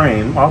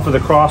frame, off of the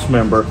cross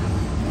member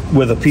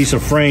with a piece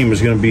of frame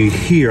is going to be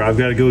here. I've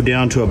got to go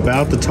down to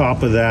about the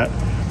top of that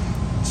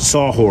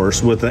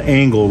sawhorse with the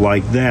angle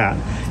like that,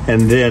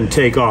 and then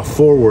take off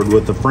forward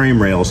with the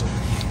frame rails.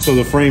 So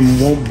the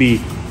frame won't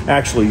be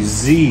actually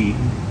Z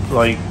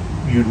like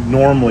you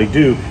normally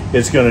do.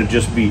 It's going to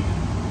just be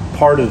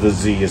part of the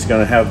Z. It's going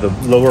to have the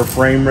lower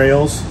frame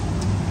rails,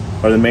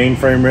 or the main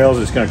frame rails.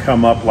 It's going to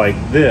come up like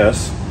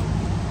this,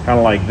 kind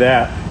of like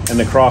that, and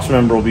the cross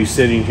member will be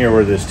sitting here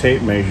where this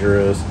tape measure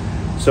is.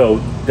 So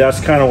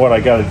that's kind of what I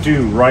got to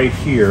do right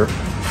here.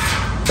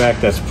 In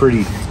fact, that's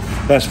pretty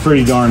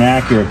darn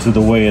accurate to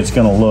the way it's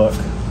going to look.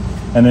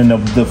 And then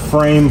the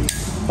frame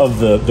of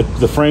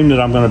the frame that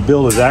I'm going to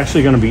build is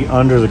actually going to be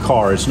under the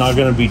car. It's not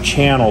going to be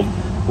channeled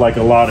like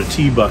a lot of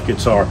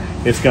T-buckets are.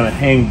 It's going to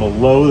hang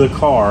below the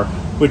car,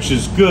 which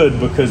is good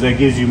because that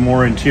gives you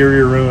more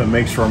interior room. It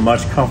makes for a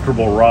much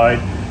comfortable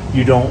ride.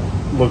 You don't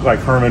look like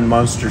Herman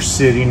Munster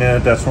sitting in it.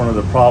 That's one of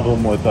the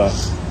problem with a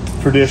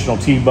traditional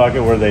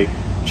T-bucket where they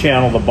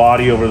channel the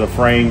body over the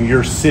frame.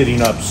 You're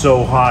sitting up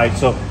so high.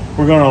 So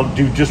we're going to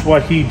do just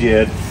what he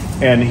did,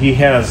 and he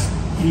had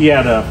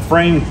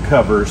frame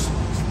covers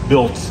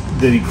built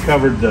that he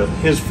covered.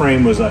 His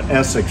frame was an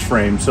Essex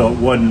frame, so it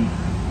wasn't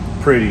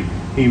pretty.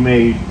 He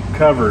made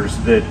covers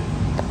that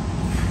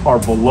are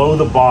below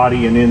the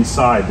body and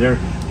inside.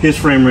 His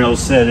frame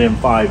rails set in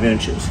 5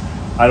 inches.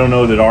 I don't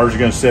know that ours are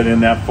going to set in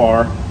that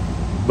far,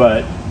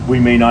 but we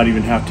may not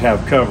even have to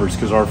have covers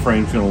because our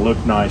frame's going to look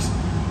nice.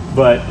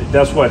 But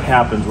that's what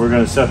happens. We're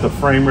going to set the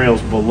frame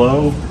rails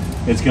below.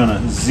 It's going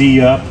to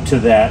Z up to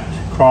that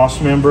cross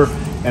member.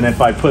 And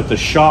if I put the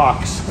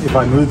shocks, if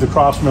I move the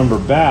cross member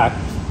back,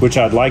 which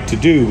I'd like to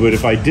do, but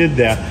if I did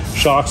that,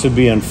 shocks would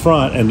be in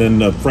front, and then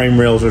the frame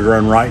rails would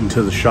run right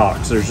into the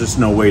shocks. There's just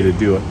no way to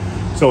do it.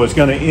 So it's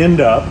going to end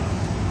up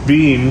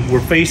being, we're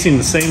facing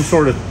the same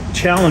sort of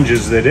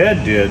challenges that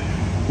Ed did.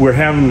 We're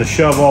having to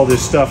shove all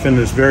this stuff in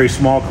this very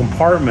small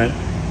compartment,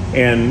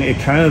 and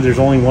there's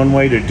only one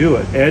way to do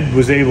it. Ed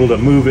was able to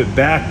move it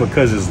back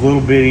because his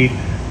little bitty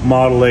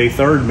Model A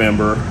third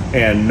member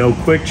and no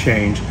quick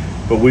change,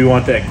 but we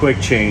want that quick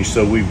change,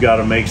 so we've got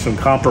to make some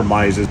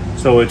compromises.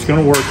 So it's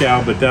going to work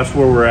out, but that's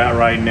where we're at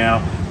right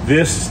now.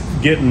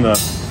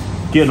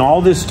 Getting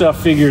all this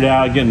stuff figured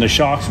out, getting the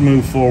shocks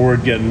moved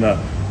forward, getting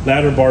the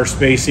ladder bar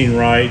spacing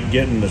right,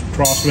 getting the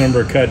cross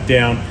member cut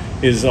down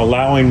is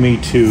allowing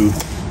me to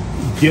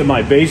get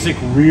my basic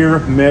rear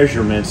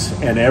measurements,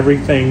 and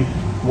everything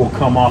will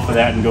come off of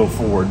that and go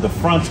forward. The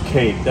front's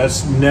cake,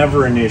 that's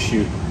never an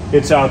issue.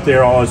 It's out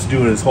there, all it's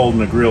doing is holding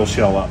the grill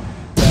shell up.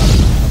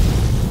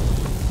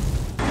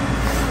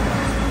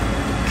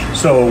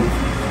 So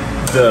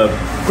the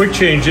quick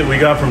change that we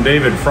got from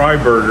David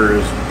Freiberger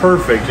is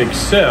perfect,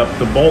 except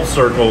the bolt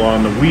circle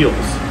on the wheels.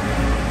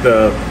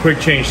 The quick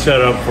change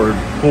set up for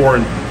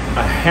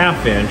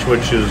 4.5 inch,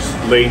 which is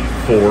late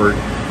Ford.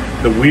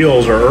 The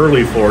wheels are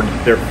early Ford,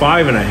 they're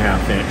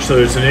 5.5 inch, so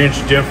there's an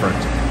inch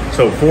difference.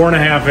 So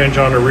 4.5 inch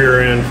on the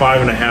rear end,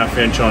 5.5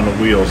 inch on the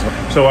wheels.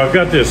 So I've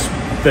got this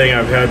thing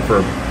I've had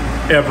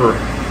forever.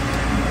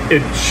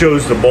 It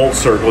shows the bolt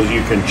circles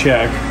you can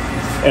check,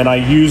 and I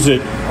use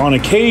it on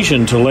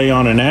occasion to lay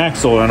on an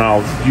axle, and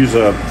I'll use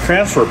a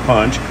transfer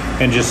punch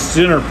and just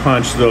center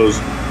punch those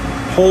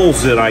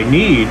holes that I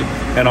need,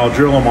 and I'll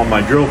drill them on my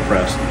drill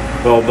press.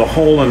 Well, the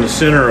hole in the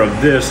center of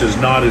this is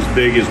not as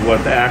big as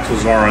what the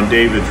axles are on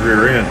David's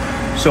rear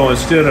end. So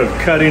instead of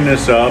cutting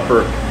this up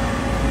or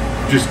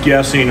just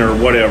guessing or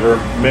whatever,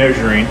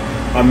 measuring,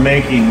 I'm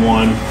making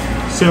one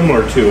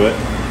similar to it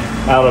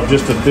out of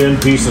just a thin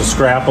piece of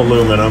scrap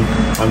aluminum.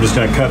 I'm just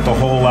going to cut the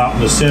hole out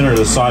in the center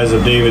the size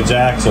of David's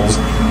axles,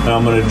 and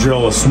I'm going to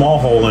drill a small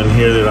hole in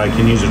here that I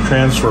can use a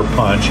transfer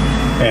punch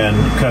and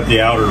cut the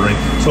outer ring.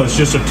 So it's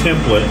just a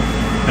template,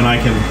 and I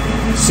can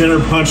center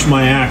punch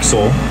my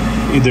axle.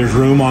 There's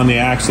room on the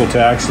axle to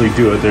actually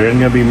do it. There isn't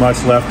going to be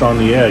much left on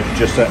the edge,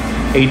 just an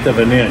 1/8 of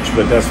an inch,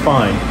 but that's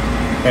fine.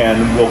 And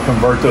we'll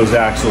convert those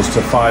axles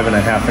to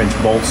 5.5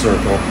 inch bolt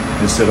circle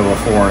instead of a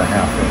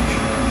 4.5 inch.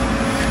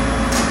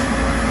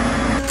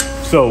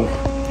 So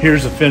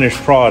here's a finished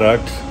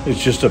product.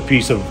 It's just a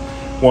piece of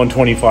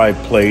 125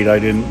 plate. I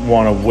didn't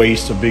want to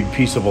waste a big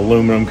piece of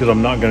aluminum because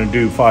I'm not going to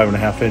do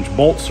 5.5 inch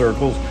bolt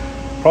circles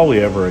probably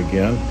ever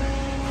again.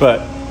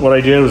 But what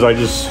I did was I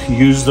just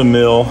used the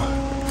mill,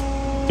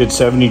 did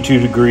 72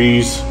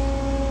 degrees,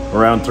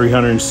 around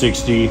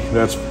 360.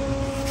 That's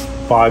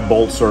 5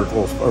 bolt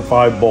circles, or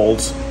 5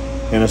 bolts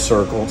in a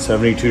circle,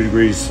 72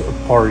 degrees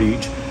apart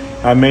each.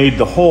 I made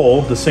the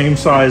hole the same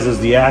size as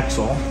the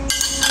axle,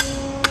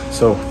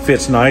 so it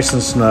fits nice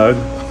and snug.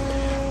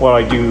 What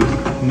I do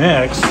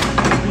next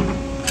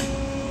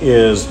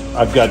is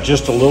I've got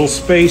just a little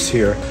space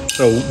here.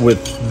 So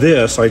with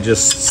this, I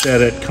just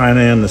set it kind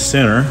of in the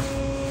center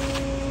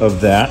of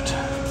that,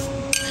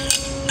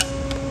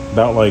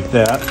 about like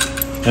that,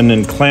 and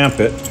then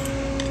clamp it.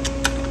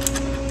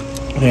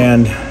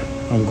 And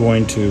I'm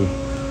going to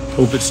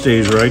hope it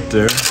stays right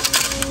there.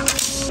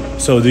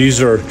 So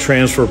these are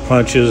transfer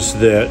punches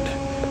that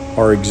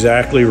are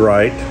exactly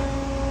right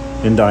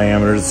in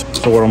diameter.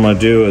 So what I'm going to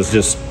do is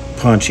just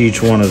punch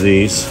each one of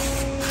these.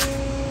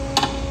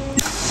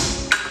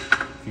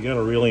 You got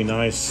a really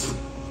nice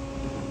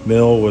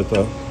mill with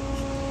a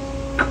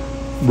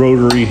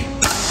rotary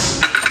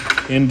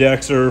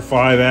indexer,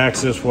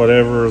 5-axis,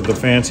 whatever the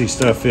fancy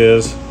stuff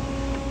is,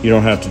 you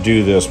don't have to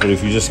do this. But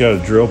if you just got a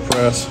drill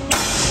press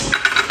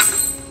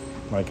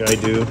like I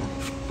do,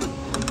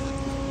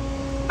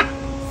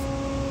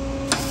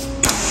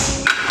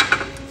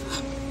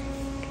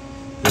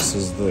 this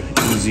is the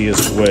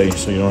easiest way,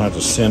 so you don't have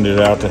to send it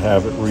out to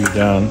have it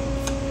redone.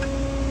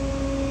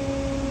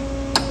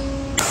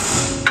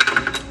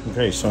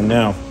 Okay, so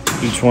now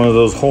each one of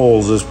those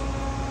holes is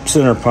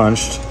center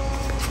punched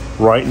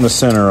right in the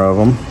center of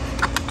them.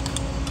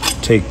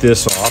 Take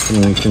this off,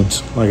 and we can,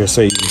 like I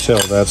say, you can tell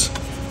that's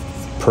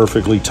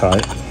perfectly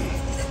tight.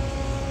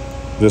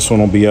 This one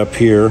will be up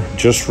here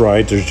just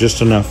right. There's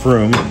just enough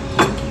room.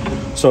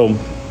 So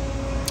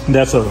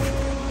that's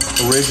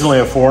originally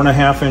a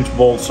 4.5 inch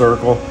bolt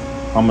circle.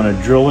 I'm going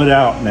to drill it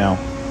out now,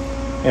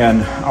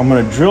 and I'm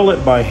going to drill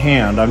it by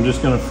hand. I'm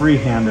just going to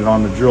freehand it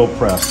on the drill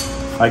press.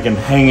 I can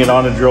hang it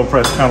on a drill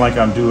press kind of like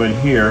I'm doing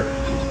here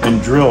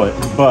and drill it,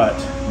 but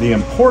the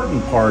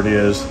important part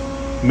is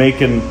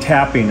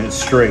tapping it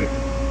straight.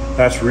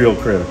 That's real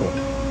critical.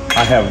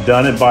 I have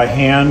done it by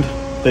hand,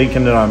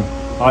 thinking that I'm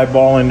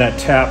eyeballing that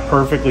tap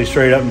perfectly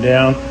straight up and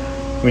down.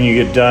 When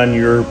you get done,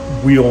 your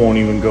wheel won't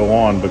even go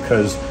on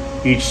because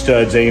each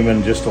stud's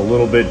aiming just a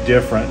little bit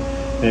different,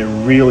 and it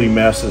really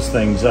messes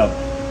things up.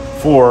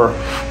 For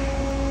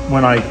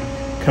when I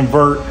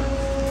convert,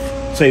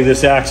 say,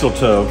 this axle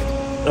to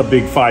a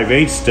big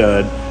 5/8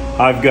 stud,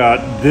 I've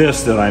got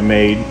this that I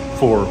made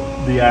for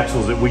the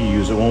axles that we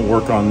use. It won't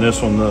work on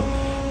this one. The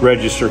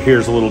register here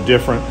is a little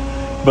different,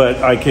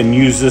 but I can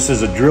use this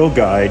as a drill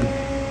guide,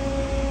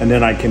 and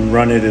then I can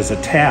run it as a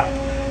tap,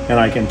 and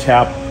I can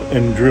tap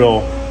and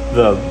drill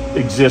the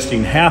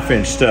existing 1/2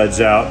 inch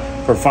studs out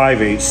for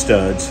 5/8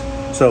 studs.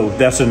 So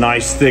that's a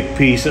nice thick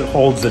piece. It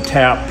holds the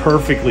tap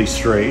perfectly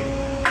straight.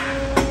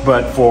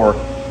 But for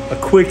a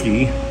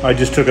quickie, I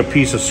just took a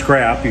piece of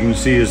scrap. You can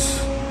see it's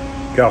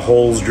got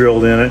holes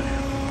drilled in it.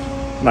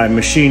 And I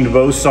machined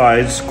both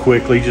sides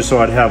quickly just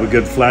so I'd have a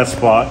good flat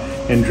spot,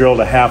 and drilled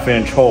a 1/2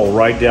 inch hole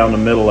right down the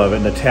middle of it,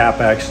 and the tap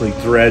actually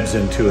threads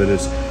into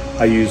it.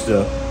 I used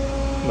a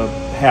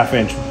 1/2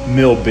 inch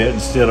mill bit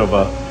instead of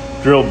a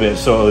drill bit,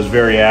 so it was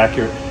very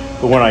accurate.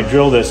 But when I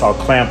drill this, I'll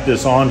clamp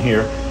this on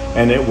here,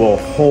 and it will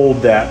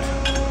hold that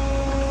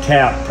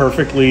tap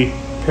perfectly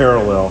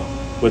parallel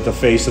with the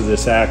face of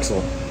this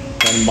axle,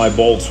 and my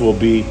bolts will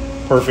be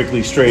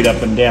perfectly straight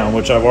up and down,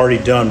 which I've already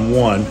done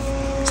one.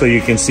 So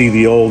you can see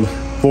the old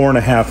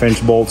 4.5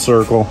 inch bolt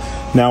circle.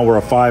 Now we're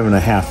a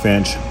 5.5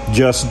 inch,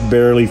 just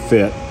barely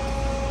fit.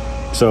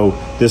 So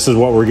this is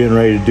what we're getting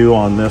ready to do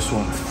on this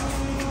one.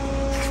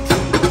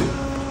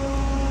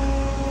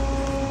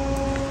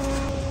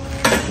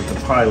 With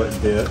the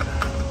pilot bit.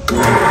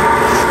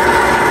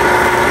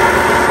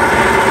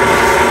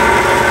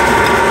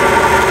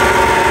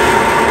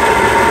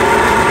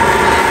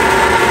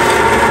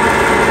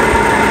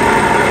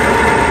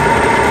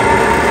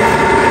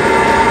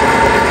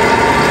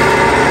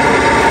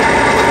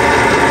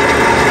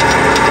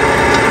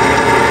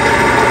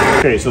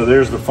 Okay, so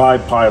there's the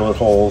 5 pilot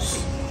holes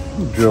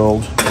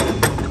drilled.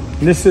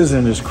 And this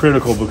isn't as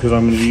critical because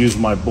I'm going to use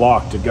my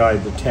block to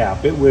guide the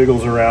tap. It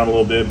wiggles around a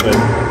little bit, but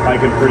I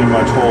can pretty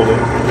much hold it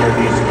where it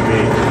needs to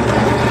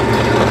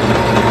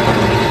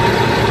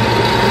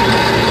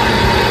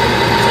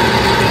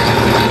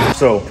be.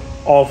 So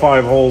all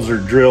 5 holes are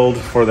drilled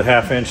for the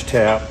 1/2 inch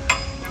tap,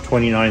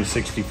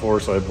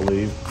 29/64, I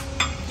believe.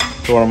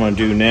 So what I'm going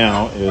to do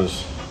now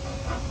is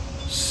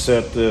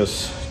set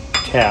this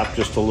tap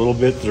just a little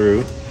bit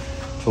through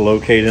to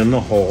locate in the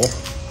hole,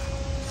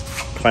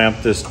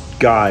 clamp this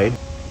guide,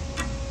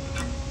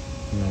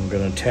 and I'm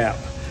going to tap.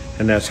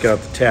 And that's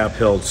got the tap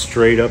held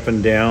straight up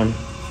and down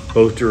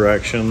both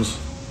directions.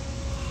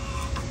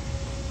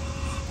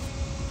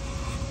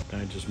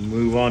 And I just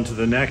move on to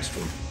the next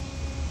one.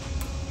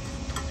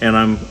 And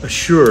I'm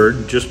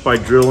assured just by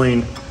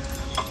drilling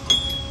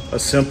a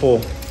simple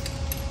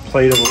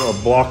plate of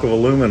a block of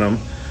aluminum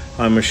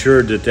I'm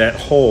assured that that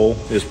hole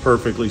is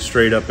perfectly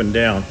straight up and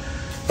down.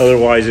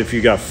 Otherwise, if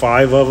you got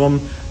 5 of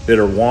them that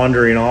are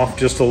wandering off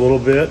just a little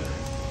bit,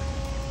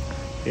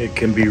 it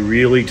can be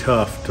really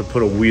tough to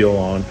put a wheel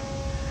on.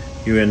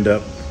 You end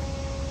up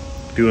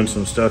doing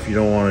some stuff you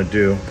don't want to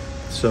do.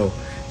 So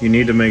you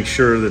need to make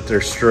sure that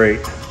they're straight.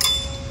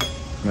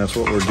 And that's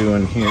what we're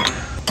doing here.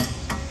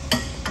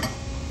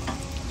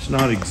 It's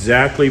not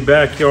exactly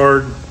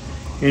backyard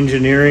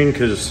engineering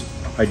because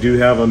I do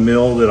have a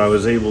mill that I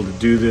was able to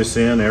do this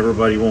in.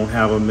 Everybody won't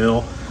have a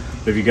mill.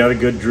 But if you got a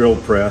good drill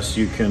press,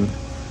 you can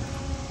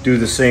do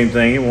the same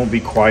thing. It won't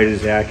be quite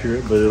as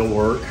accurate, but it'll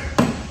work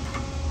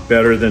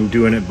better than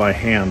doing it by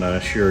hand, I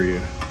assure you.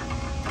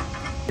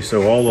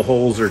 So all the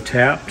holes are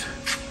tapped.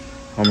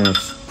 I'm gonna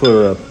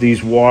put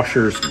these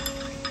washers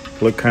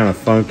look kind of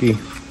funky.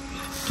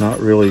 Not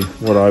really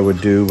what I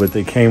would do, but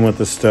they came with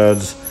the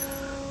studs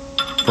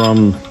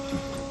from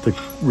the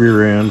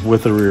rear end,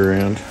 with the rear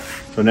end.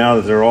 So now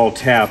that they're all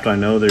tapped, I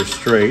know they're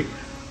straight.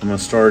 I'm gonna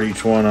start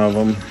each one of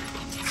them,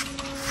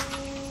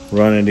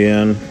 run it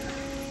in,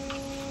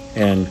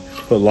 and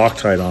put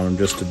Loctite on them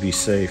just to be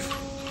safe.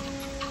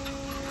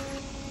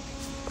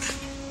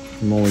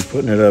 I'm only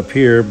putting it up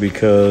here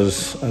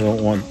because I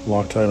don't want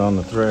Loctite on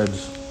the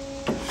threads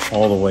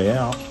all the way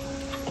out.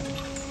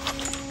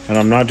 And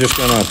I'm not just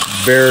gonna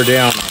bear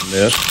down on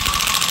this.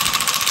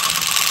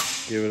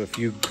 Give it a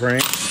few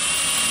cranks,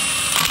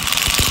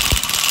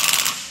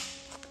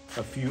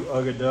 a few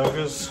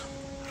ugga-duggas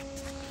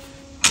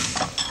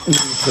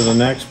to the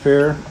next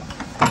pair.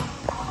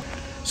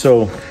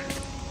 So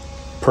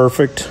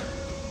perfect,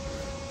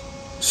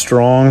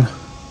 strong,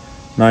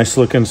 nice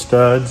looking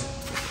studs.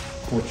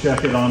 We'll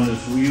check it on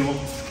this wheel.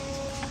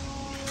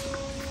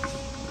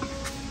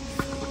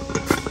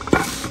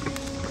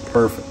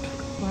 Perfect.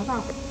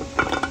 Wow.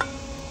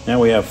 Now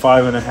we have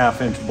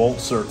 5.5-inch bolt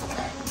circle.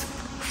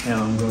 And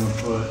I'm going to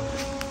put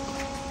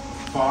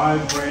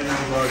 5 brand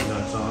new lug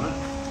nuts on it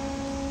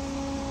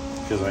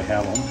because I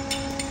have them.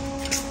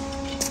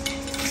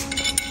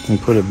 And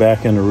put it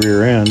back in the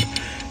rear end.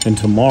 And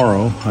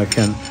tomorrow I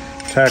can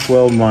tack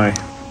weld my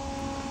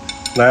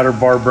ladder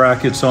bar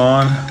brackets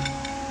on,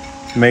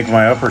 make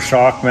my upper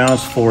shock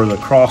mounts for the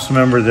cross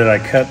member that I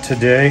cut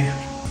today.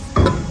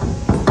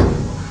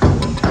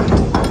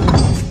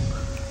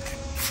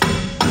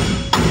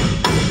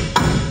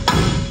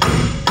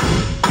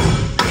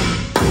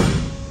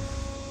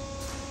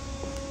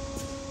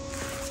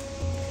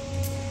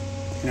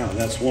 Now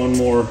that's one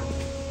more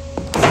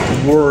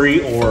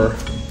worry or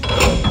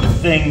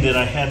thing that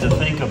I had to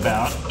think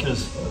about,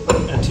 because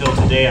until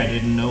today I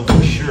didn't know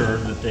for sure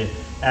that the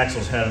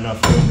axles had enough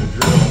room to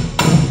drill.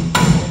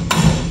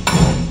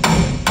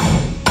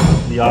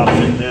 The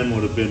option then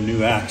would have been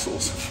new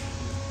axles,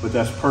 but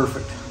that's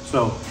perfect.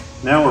 So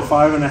now we're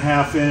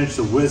 5.5 inch,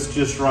 the width's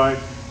just right.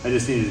 I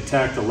just need to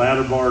tack the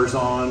ladder bars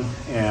on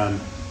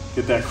and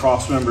get that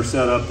cross member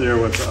set up there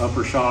with the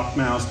upper shock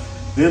mounts.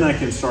 Then I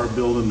can start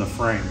building the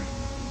frame.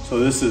 So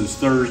this is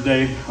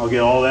Thursday. I'll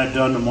get all that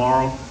done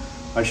tomorrow.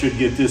 I should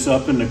get this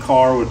up in the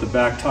car with the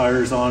back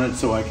tires on it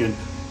so I can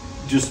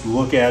just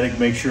look at it,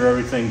 make sure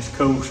everything's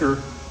kosher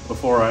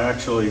before I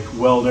actually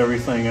weld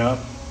everything up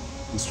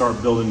and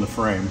start building the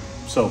frame.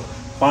 So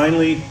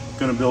finally,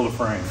 gonna build a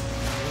frame.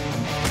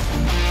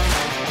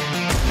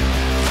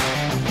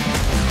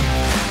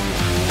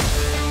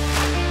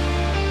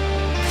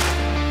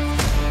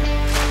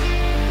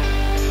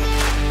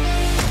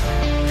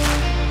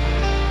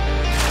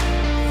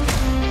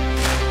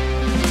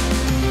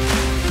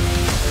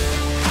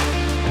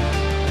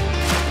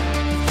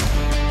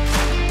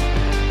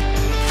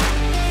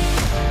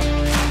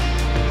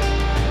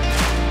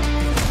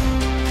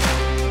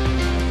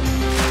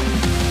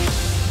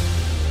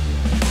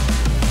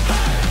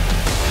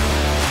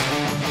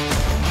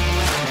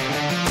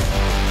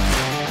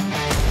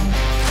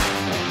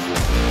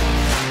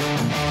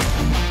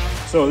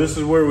 So this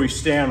is where we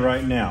stand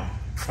right now.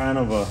 Kind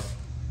of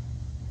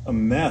a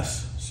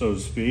mess, so to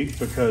speak,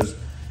 because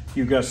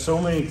you've got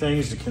so many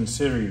things to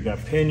consider. You've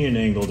got pinion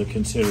angle to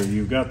consider.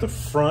 You've got the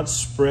front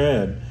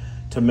spread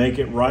to make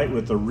it right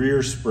with the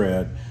rear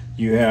spread.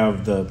 You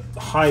have the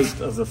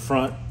height of the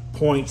front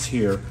points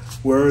here.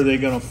 Where are they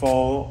gonna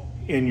fall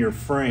in your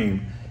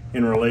frame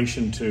in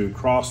relation to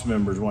cross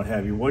members, what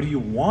have you? What do you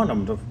want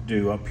them to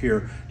do up here?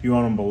 Do you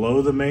want them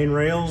below the main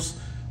rails,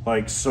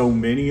 like so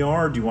many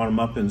are? Do you want them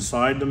up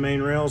inside the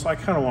main rails? I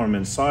kind of want them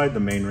inside the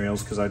main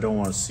rails because I don't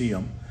want to see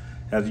them.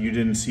 As you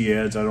didn't see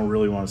Ed's, I don't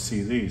really want to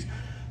see these.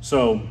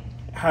 So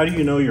how do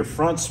you know your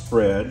front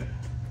spread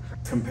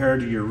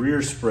compared to your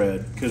rear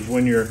spread? Because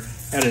when you're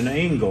at an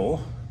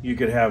angle, you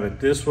could have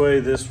it this way,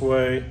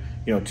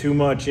 you know, too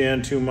much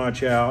in, too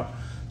much out.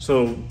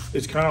 So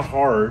it's kind of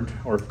hard,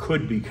 or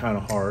could be kind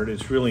of hard.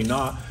 It's really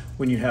not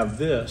when you have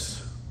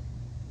this.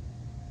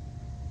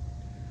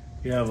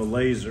 You have a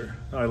laser.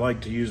 I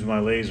like to use my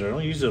laser. I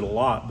don't use it a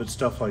lot, but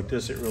stuff like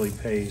this, it really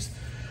pays.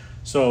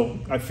 So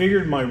I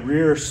figured my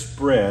rear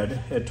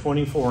spread at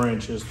 24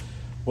 inches.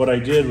 What I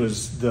did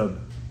was the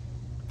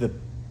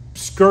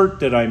skirt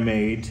that I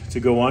made to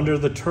go under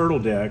the turtle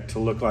deck to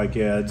look like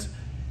Ed's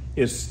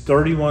is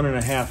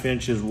 31.5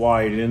 inches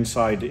wide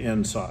inside to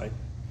inside.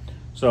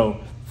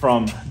 So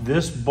from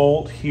this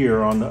bolt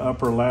here on the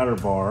upper ladder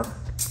bar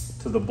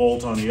to the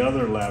bolt on the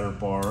other ladder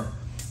bar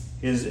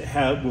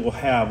will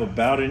have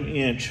about 1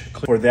 inch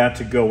for that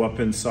to go up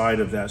inside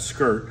of that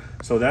skirt.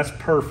 So that's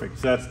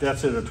perfect. That's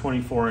at a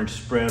 24-inch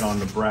spread on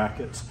the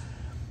brackets.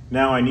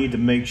 Now I need to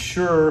make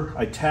sure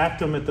I tacked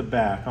them at the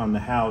back on the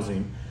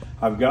housing.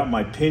 I've got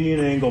my pinion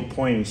angle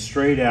pointing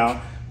straight out,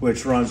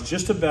 which runs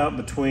just about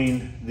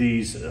between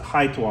these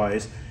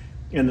height-wise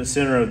in the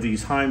center of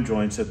these heim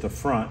joints at the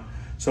front.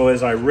 So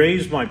as I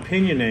raise my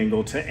pinion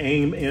angle to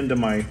aim into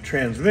my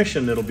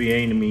transmission that'll be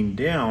aiming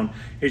down,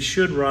 it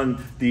should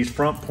run these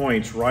front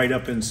points right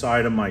up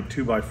inside of my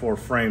 2x4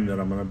 frame that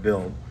I'm gonna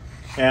build.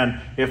 And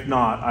if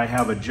not, I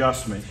have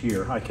adjustment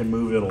here. I can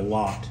move it a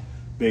lot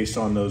based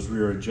on those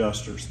rear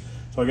adjusters.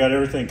 So I got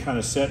everything kind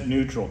of set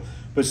neutral.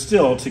 But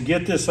still, to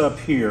get this up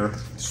here,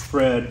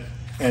 spread,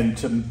 and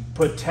to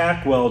put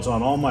tack welds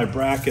on all my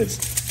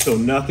brackets so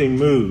nothing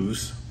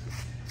moves,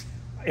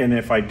 and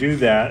if I do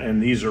that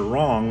and these are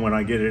wrong, when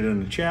I get it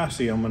in the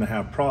chassis, I'm gonna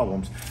have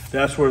problems.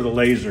 That's where the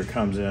laser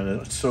comes in.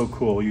 It's so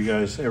cool. You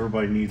guys,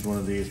 everybody needs one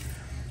of these.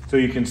 So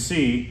you can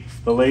see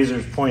the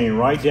laser's pointing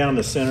right down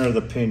the center of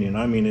the pinion.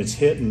 I mean, it's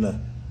hitting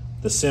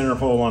the center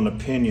hole on the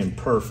pinion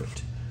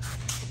perfect.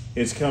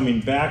 It's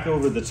coming back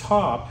over the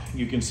top.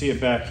 You can see it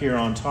back here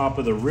on top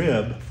of the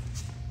rib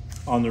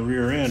on the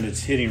rear end.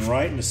 It's hitting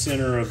right in the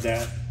center of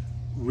that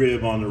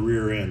rib on the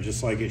rear end,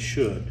 just like it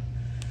should.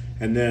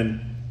 And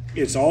then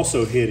it's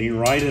also hitting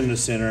right in the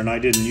center, and I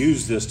didn't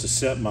use this to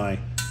set my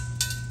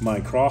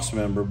cross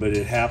member, but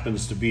it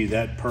happens to be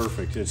that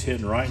perfect. It's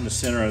hitting right in the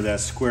center of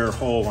that square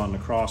hole on the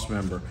cross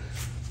member.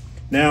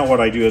 Now what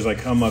I do is I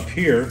come up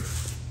here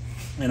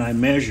and I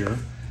measure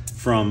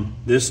from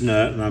this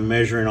nut, and I'm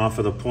measuring off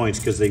of the points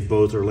because they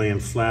both are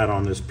laying flat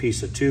on this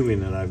piece of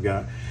tubing that I've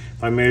got.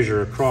 If I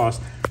measure across,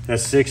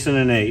 that's 6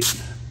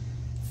 1/8.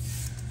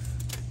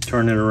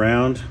 Turn it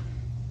around,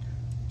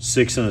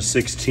 6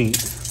 1/16.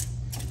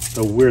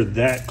 So we're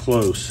that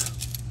close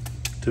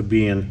to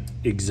being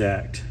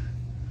exact.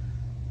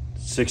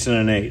 6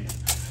 1/8.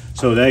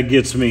 So that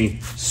gets me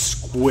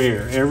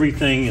square.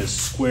 Everything is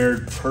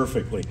squared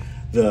perfectly.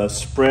 The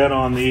spread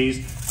on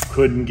these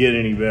couldn't get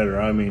any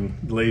better. I mean,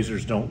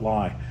 lasers don't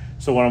lie.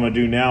 So what I'm gonna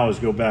do now is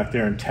go back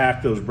there and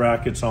tack those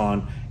brackets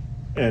on,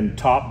 and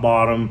top,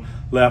 bottom,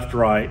 left,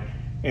 right,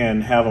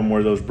 and have them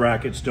where those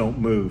brackets don't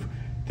move.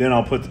 Then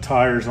I'll put the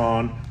tires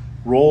on,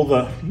 roll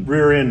the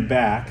rear end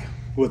back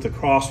with the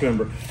cross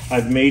member.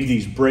 I've made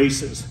these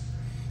braces,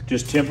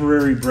 just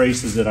temporary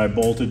braces that I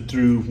bolted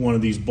through one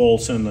of these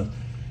bolts in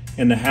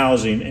the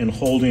housing and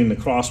holding the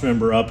cross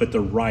member up at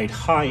the right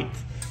height.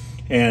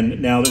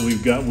 And now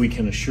that we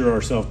can assure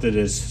ourselves that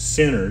it's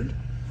centered,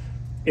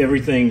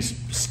 everything's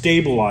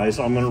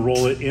stabilized. I'm gonna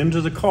roll it into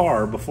the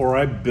car before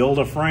I build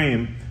a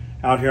frame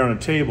out here on a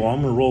table.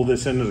 I'm gonna roll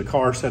this into the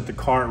car, set the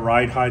car at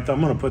right height. I'm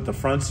gonna put the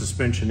front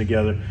suspension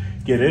together,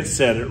 get it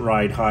set at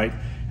right height,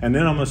 and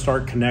then I'm gonna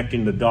start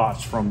connecting the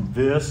dots from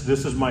this.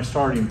 This is my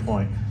starting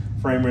point.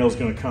 Frame rail is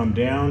gonna come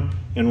down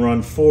and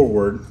run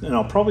forward, and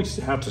I'll probably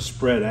have to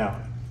spread out.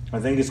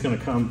 I think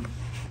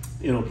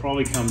it'll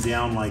probably come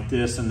down like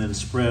this and then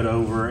spread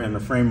over, and the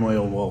frame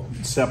rail will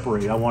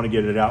separate. I wanna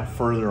get it out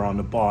further on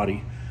the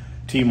body.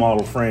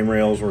 T-model frame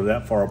rails are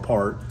that far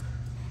apart.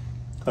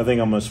 I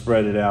think I'm gonna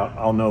spread it out.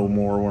 I'll know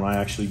more when I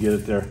actually get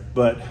it there.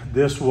 But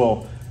this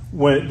will,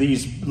 when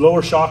these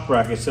lower shock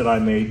brackets that I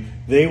made,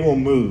 they will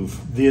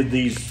move.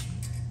 These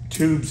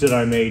tubes that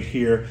I made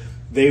here,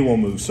 they will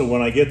move. So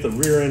when I get the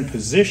rear end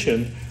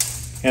position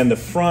and the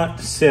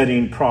front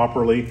setting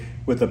properly,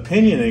 with the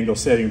pinion angle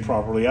setting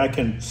properly, I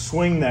can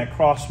swing that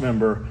cross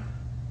member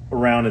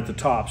around at the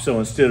top. So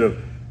instead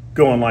of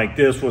going like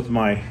this with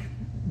my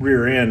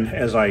rear end,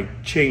 as I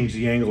change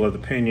the angle of the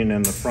pinion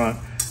and the front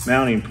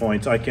mounting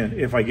points, I can,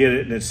 if I get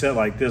it and it's set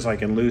like this, I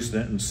can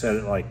loosen it and set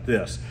it like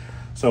this.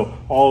 So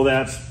all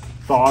that's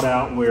thought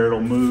out where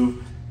it'll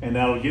move, and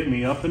that'll get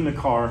me up in the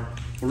car.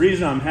 The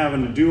reason I'm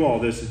having to do all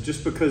this is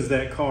just because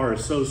that car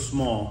is so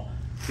small.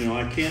 You know,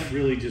 I can't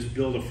really just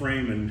build a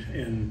frame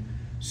and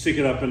stick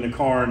it up in the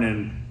car and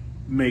then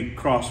make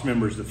cross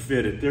members to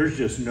fit it. There's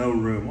just no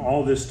room.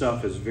 All this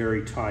stuff is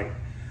very tight.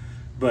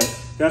 But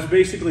that's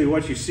basically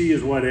what you see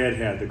is what Ed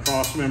had. The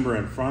cross member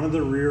in front of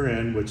the rear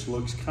end, which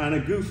looks kind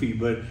of goofy,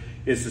 but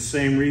it's the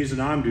same reason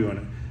I'm doing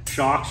it.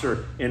 Shocks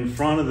are in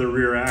front of the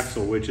rear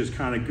axle, which is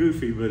kind of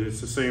goofy, but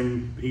it's the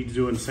same, he's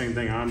doing the same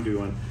thing I'm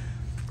doing.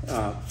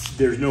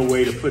 There's no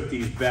way to put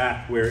these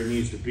back where it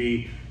needs to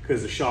be,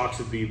 because the shocks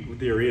would be,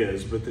 there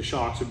is, but the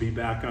shocks would be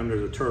back under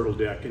the turtle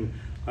deck, and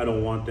I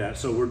don't want that.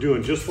 So we're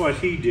doing just what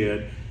he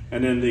did,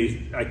 and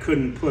then I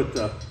couldn't put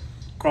the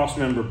cross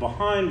member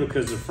behind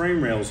because the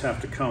frame rails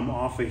have to come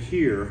off of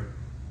here.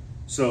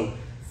 So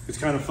it's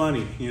kind of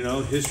funny, you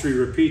know, history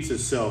repeats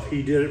itself.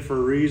 He did it for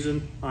a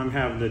reason, I'm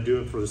having to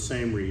do it for the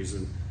same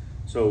reason.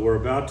 So we're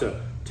about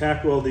to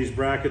tack weld these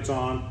brackets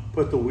on,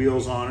 put the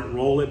wheels on it,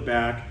 roll it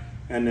back,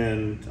 and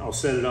then I'll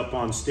set it up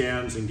on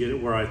stands and get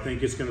it where I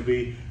think it's gonna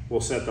be.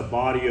 We'll set the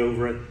body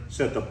over it,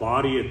 set the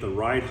body at the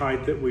right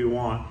height that we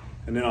want,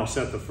 and then I'll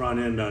set the front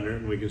end under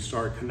it and we can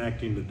start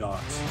connecting the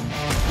dots.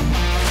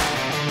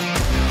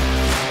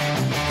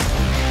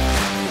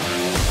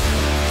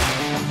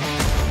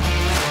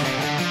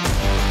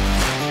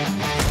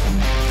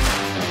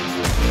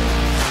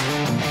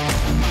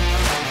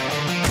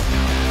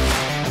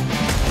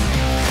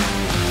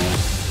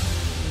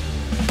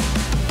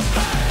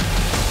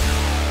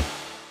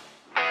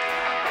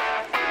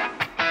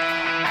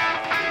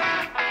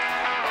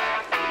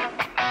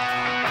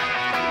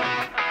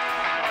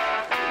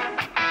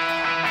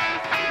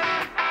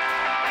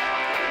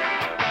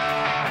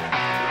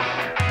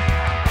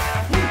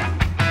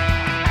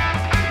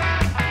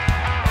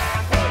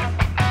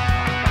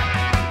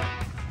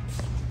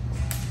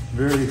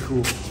 Very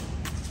cool.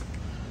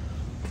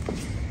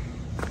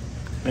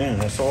 Man,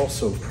 that's all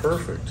so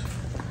perfect.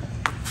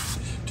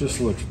 Just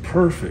looks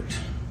perfect.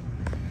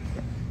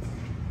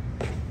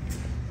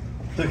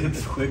 Look at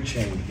the quick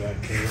change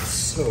back there. It's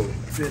so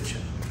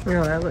bitchin'.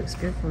 Oh, that looks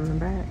good from the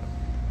back.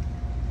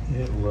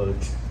 It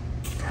looks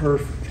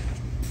perfect.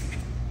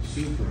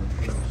 Super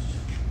impressed.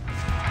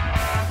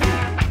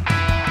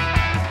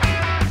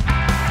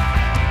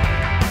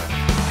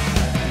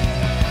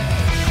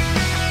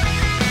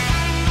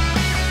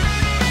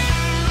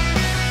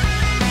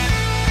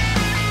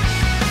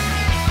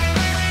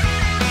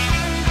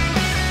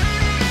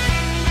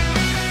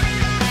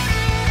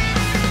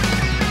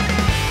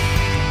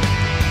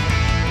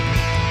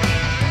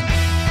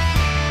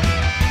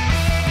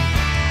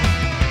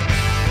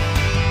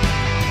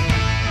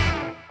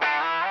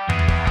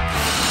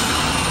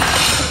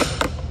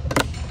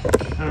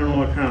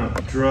 What kind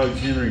of drugs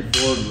Henry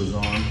Ford was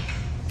on,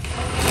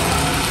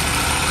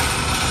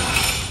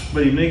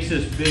 but he makes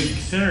this big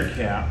center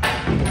cap.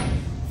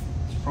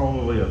 It's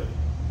probably a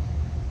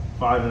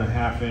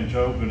 5.5 inch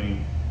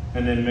opening,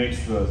 and then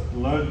makes the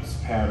lugs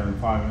pattern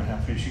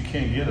 5.5 inch. You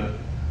can't get a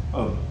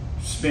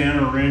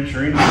spanner wrench or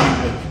anything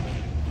that,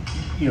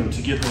 you know,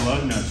 to get the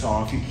lug nuts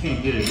off. You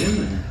can't get it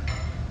in there.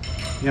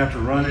 You have to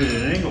run it at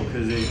an angle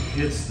because it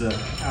hits the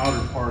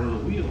outer part of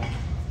the wheel.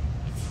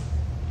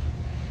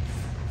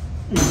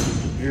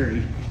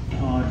 Very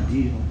odd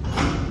deal.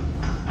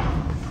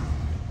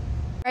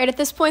 All right, at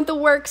this point the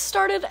work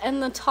started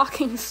and the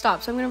talking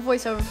stopped. So I'm gonna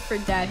voice over for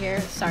Dad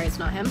here. Sorry, it's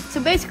not him. So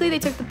basically they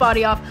took the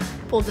body off,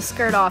 pulled the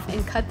skirt off,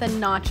 and cut the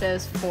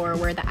notches for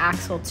where the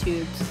axle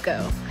tubes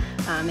go.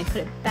 They put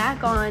it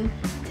back on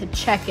to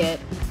check it,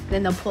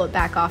 then they'll pull it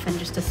back off in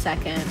just a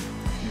second,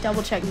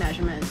 double check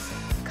measurements,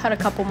 cut a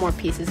couple more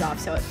pieces off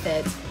so it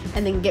fits,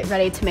 and then get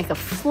ready to make a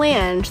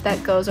flange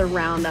that goes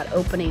around that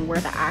opening where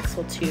the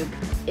axle tube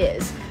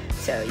is.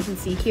 So you can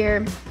see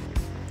here,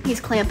 he's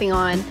clamping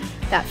on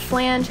that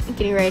flange and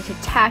getting ready to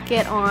tack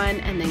it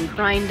on and then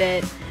grind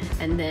it,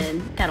 and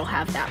then that'll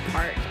have that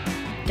part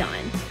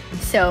done.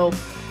 So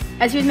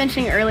as he was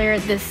mentioning earlier,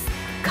 this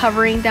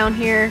covering down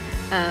here,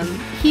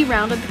 he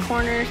rounded the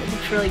corners. It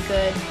looks really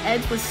good.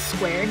 Ed's was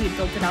square. He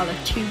built it out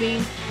of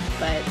tubing,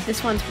 but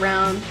this one's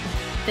round,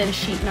 thin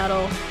sheet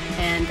metal,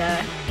 and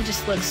it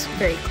just looks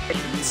very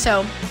clean.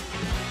 So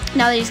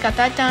now that he's got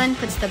that done,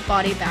 puts the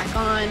body back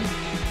on,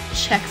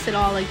 checks it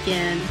all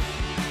again.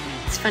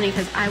 It's funny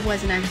because I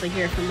wasn't actually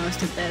here for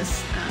most of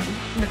this.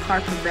 The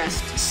car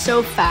progressed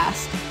so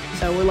fast,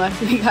 so we're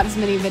lucky we got as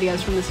many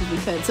videos from this as we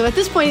could. So at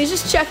this point, he's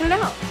just checking it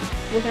out,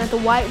 looking at the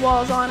white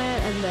walls on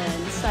it, and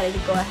then decided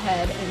to go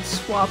ahead and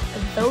swap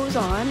those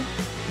on,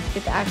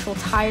 get the actual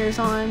tires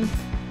on.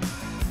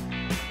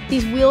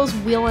 These wheels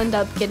will end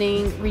up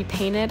getting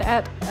repainted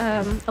at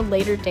a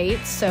later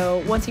date.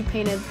 So once he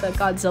painted the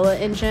Godzilla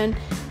engine,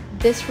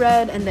 this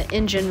red and the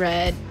engine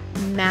red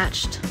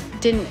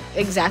didn't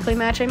exactly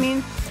match, I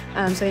mean.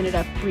 So he ended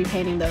up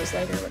repainting those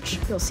later, which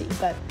you'll see.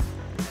 But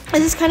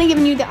this is kind of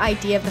giving you the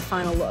idea of the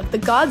final look. The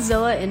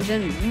Godzilla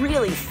engine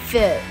really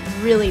fit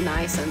really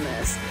nice in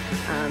this,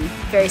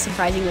 very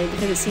surprisingly,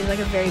 because it seems like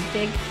a very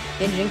big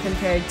engine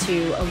compared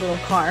to a little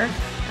car.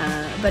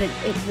 But it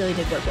really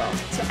did work well.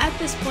 So at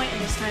this point,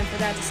 it was time for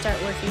that to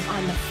start working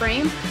on the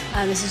frame.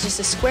 This is just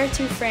a square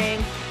tube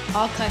frame,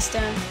 all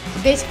custom.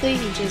 Basically,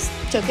 he just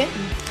took it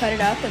and cut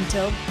it up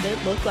until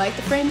it looked like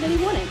the frame that he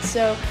wanted.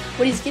 So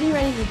what he's getting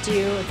ready to do,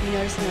 if you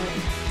notice in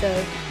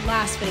the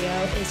last video,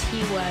 is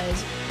he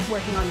was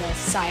working on the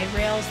side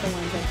rails, the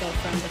ones that go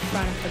from the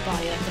front of the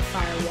body, like the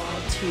firewall,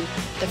 to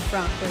the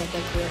front where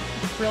the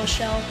grill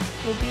shell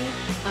will be,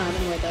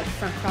 and where the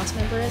front cross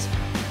member is.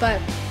 But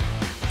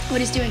what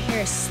he's doing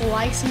here is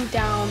slicing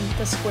down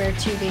the square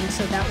tubing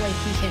so that way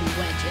he can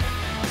wedge it.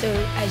 So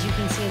as you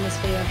can see in this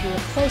video, if you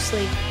look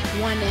closely,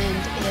 one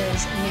end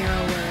is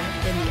narrower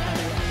than the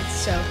other end.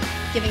 So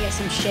giving it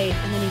some shape,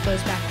 and then he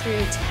goes back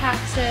through,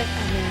 tacks it,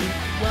 and then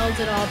welds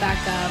it all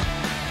back up,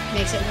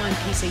 makes it one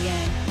piece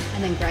again,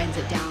 and then grinds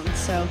it down.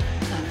 So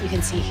you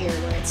can see here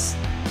where it's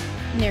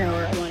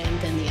narrower at one end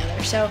than the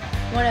other. So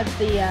one of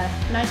the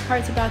nice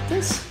parts about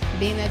this,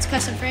 being that it's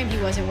custom frame, he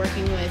wasn't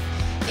working with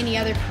any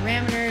other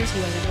parameters, he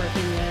wasn't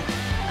working with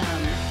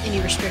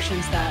any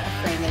restrictions that a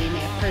frame that he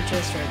may have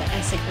purchased, or the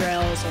Essex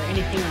rails or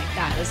anything like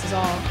that. This is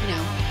all, you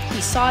know,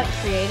 he saw it,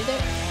 created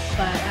it.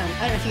 But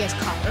I don't know if you guys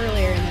caught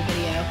earlier in the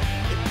video,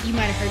 you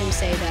might have heard him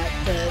say that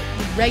the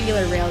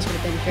regular rails would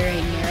have been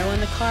very narrow in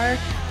the car.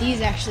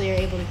 These actually are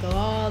able to go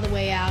all the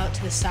way out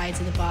to the sides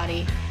of the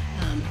body.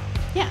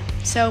 Yeah,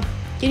 so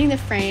getting the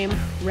frame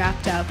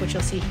wrapped up, which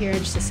you'll see here in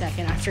just a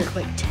second after a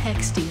quick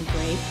texting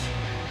break.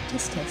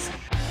 Tisk tisk.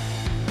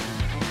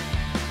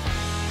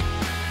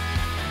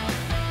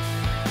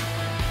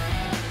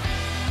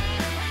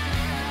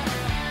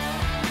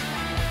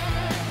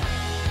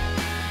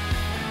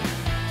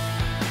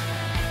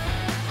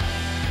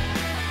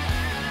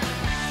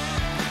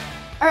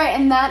 Alright,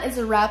 and that is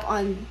a wrap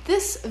on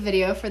this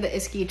video for the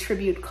Isky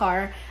tribute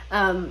car.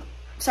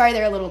 Sorry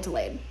they're a little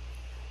delayed.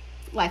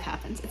 Life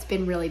happens. It's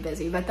been really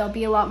busy, but they'll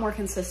be a lot more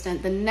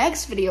consistent. The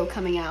next video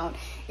coming out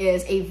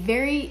is a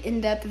very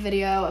in-depth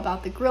video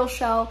about the grill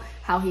shell,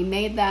 how he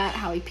made that,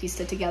 how he pieced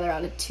it together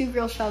out of 2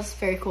 grill shells.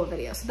 Very cool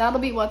video. So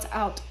that'll be what's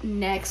out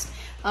next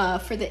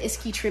for the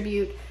Isky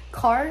tribute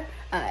car.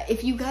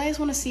 If you guys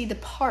want to see the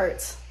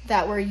parts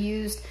that were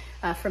used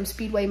from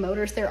Speedway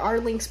Motors, there are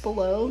links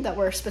below that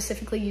were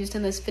specifically used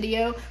in this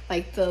video,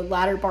 like the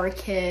ladder bar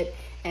kit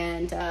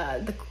and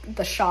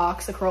the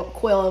shocks, the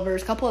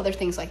coilovers, a couple other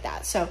things like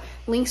that. So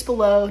links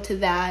below to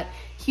that.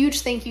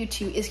 Huge thank you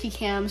to Isky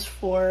Cams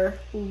for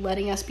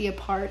letting us be a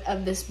part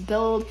of this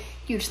build.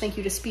 Huge thank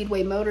you to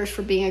Speedway Motors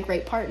for being a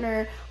great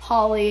partner.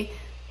 Holly,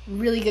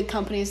 really good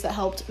companies that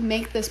helped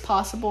make this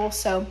possible.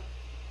 So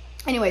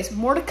anyways,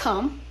 more to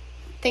come.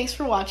 Thanks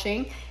for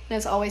watching. And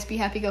as always, be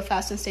happy, go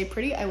fast, and stay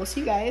pretty. I will see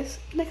you guys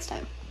next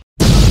time.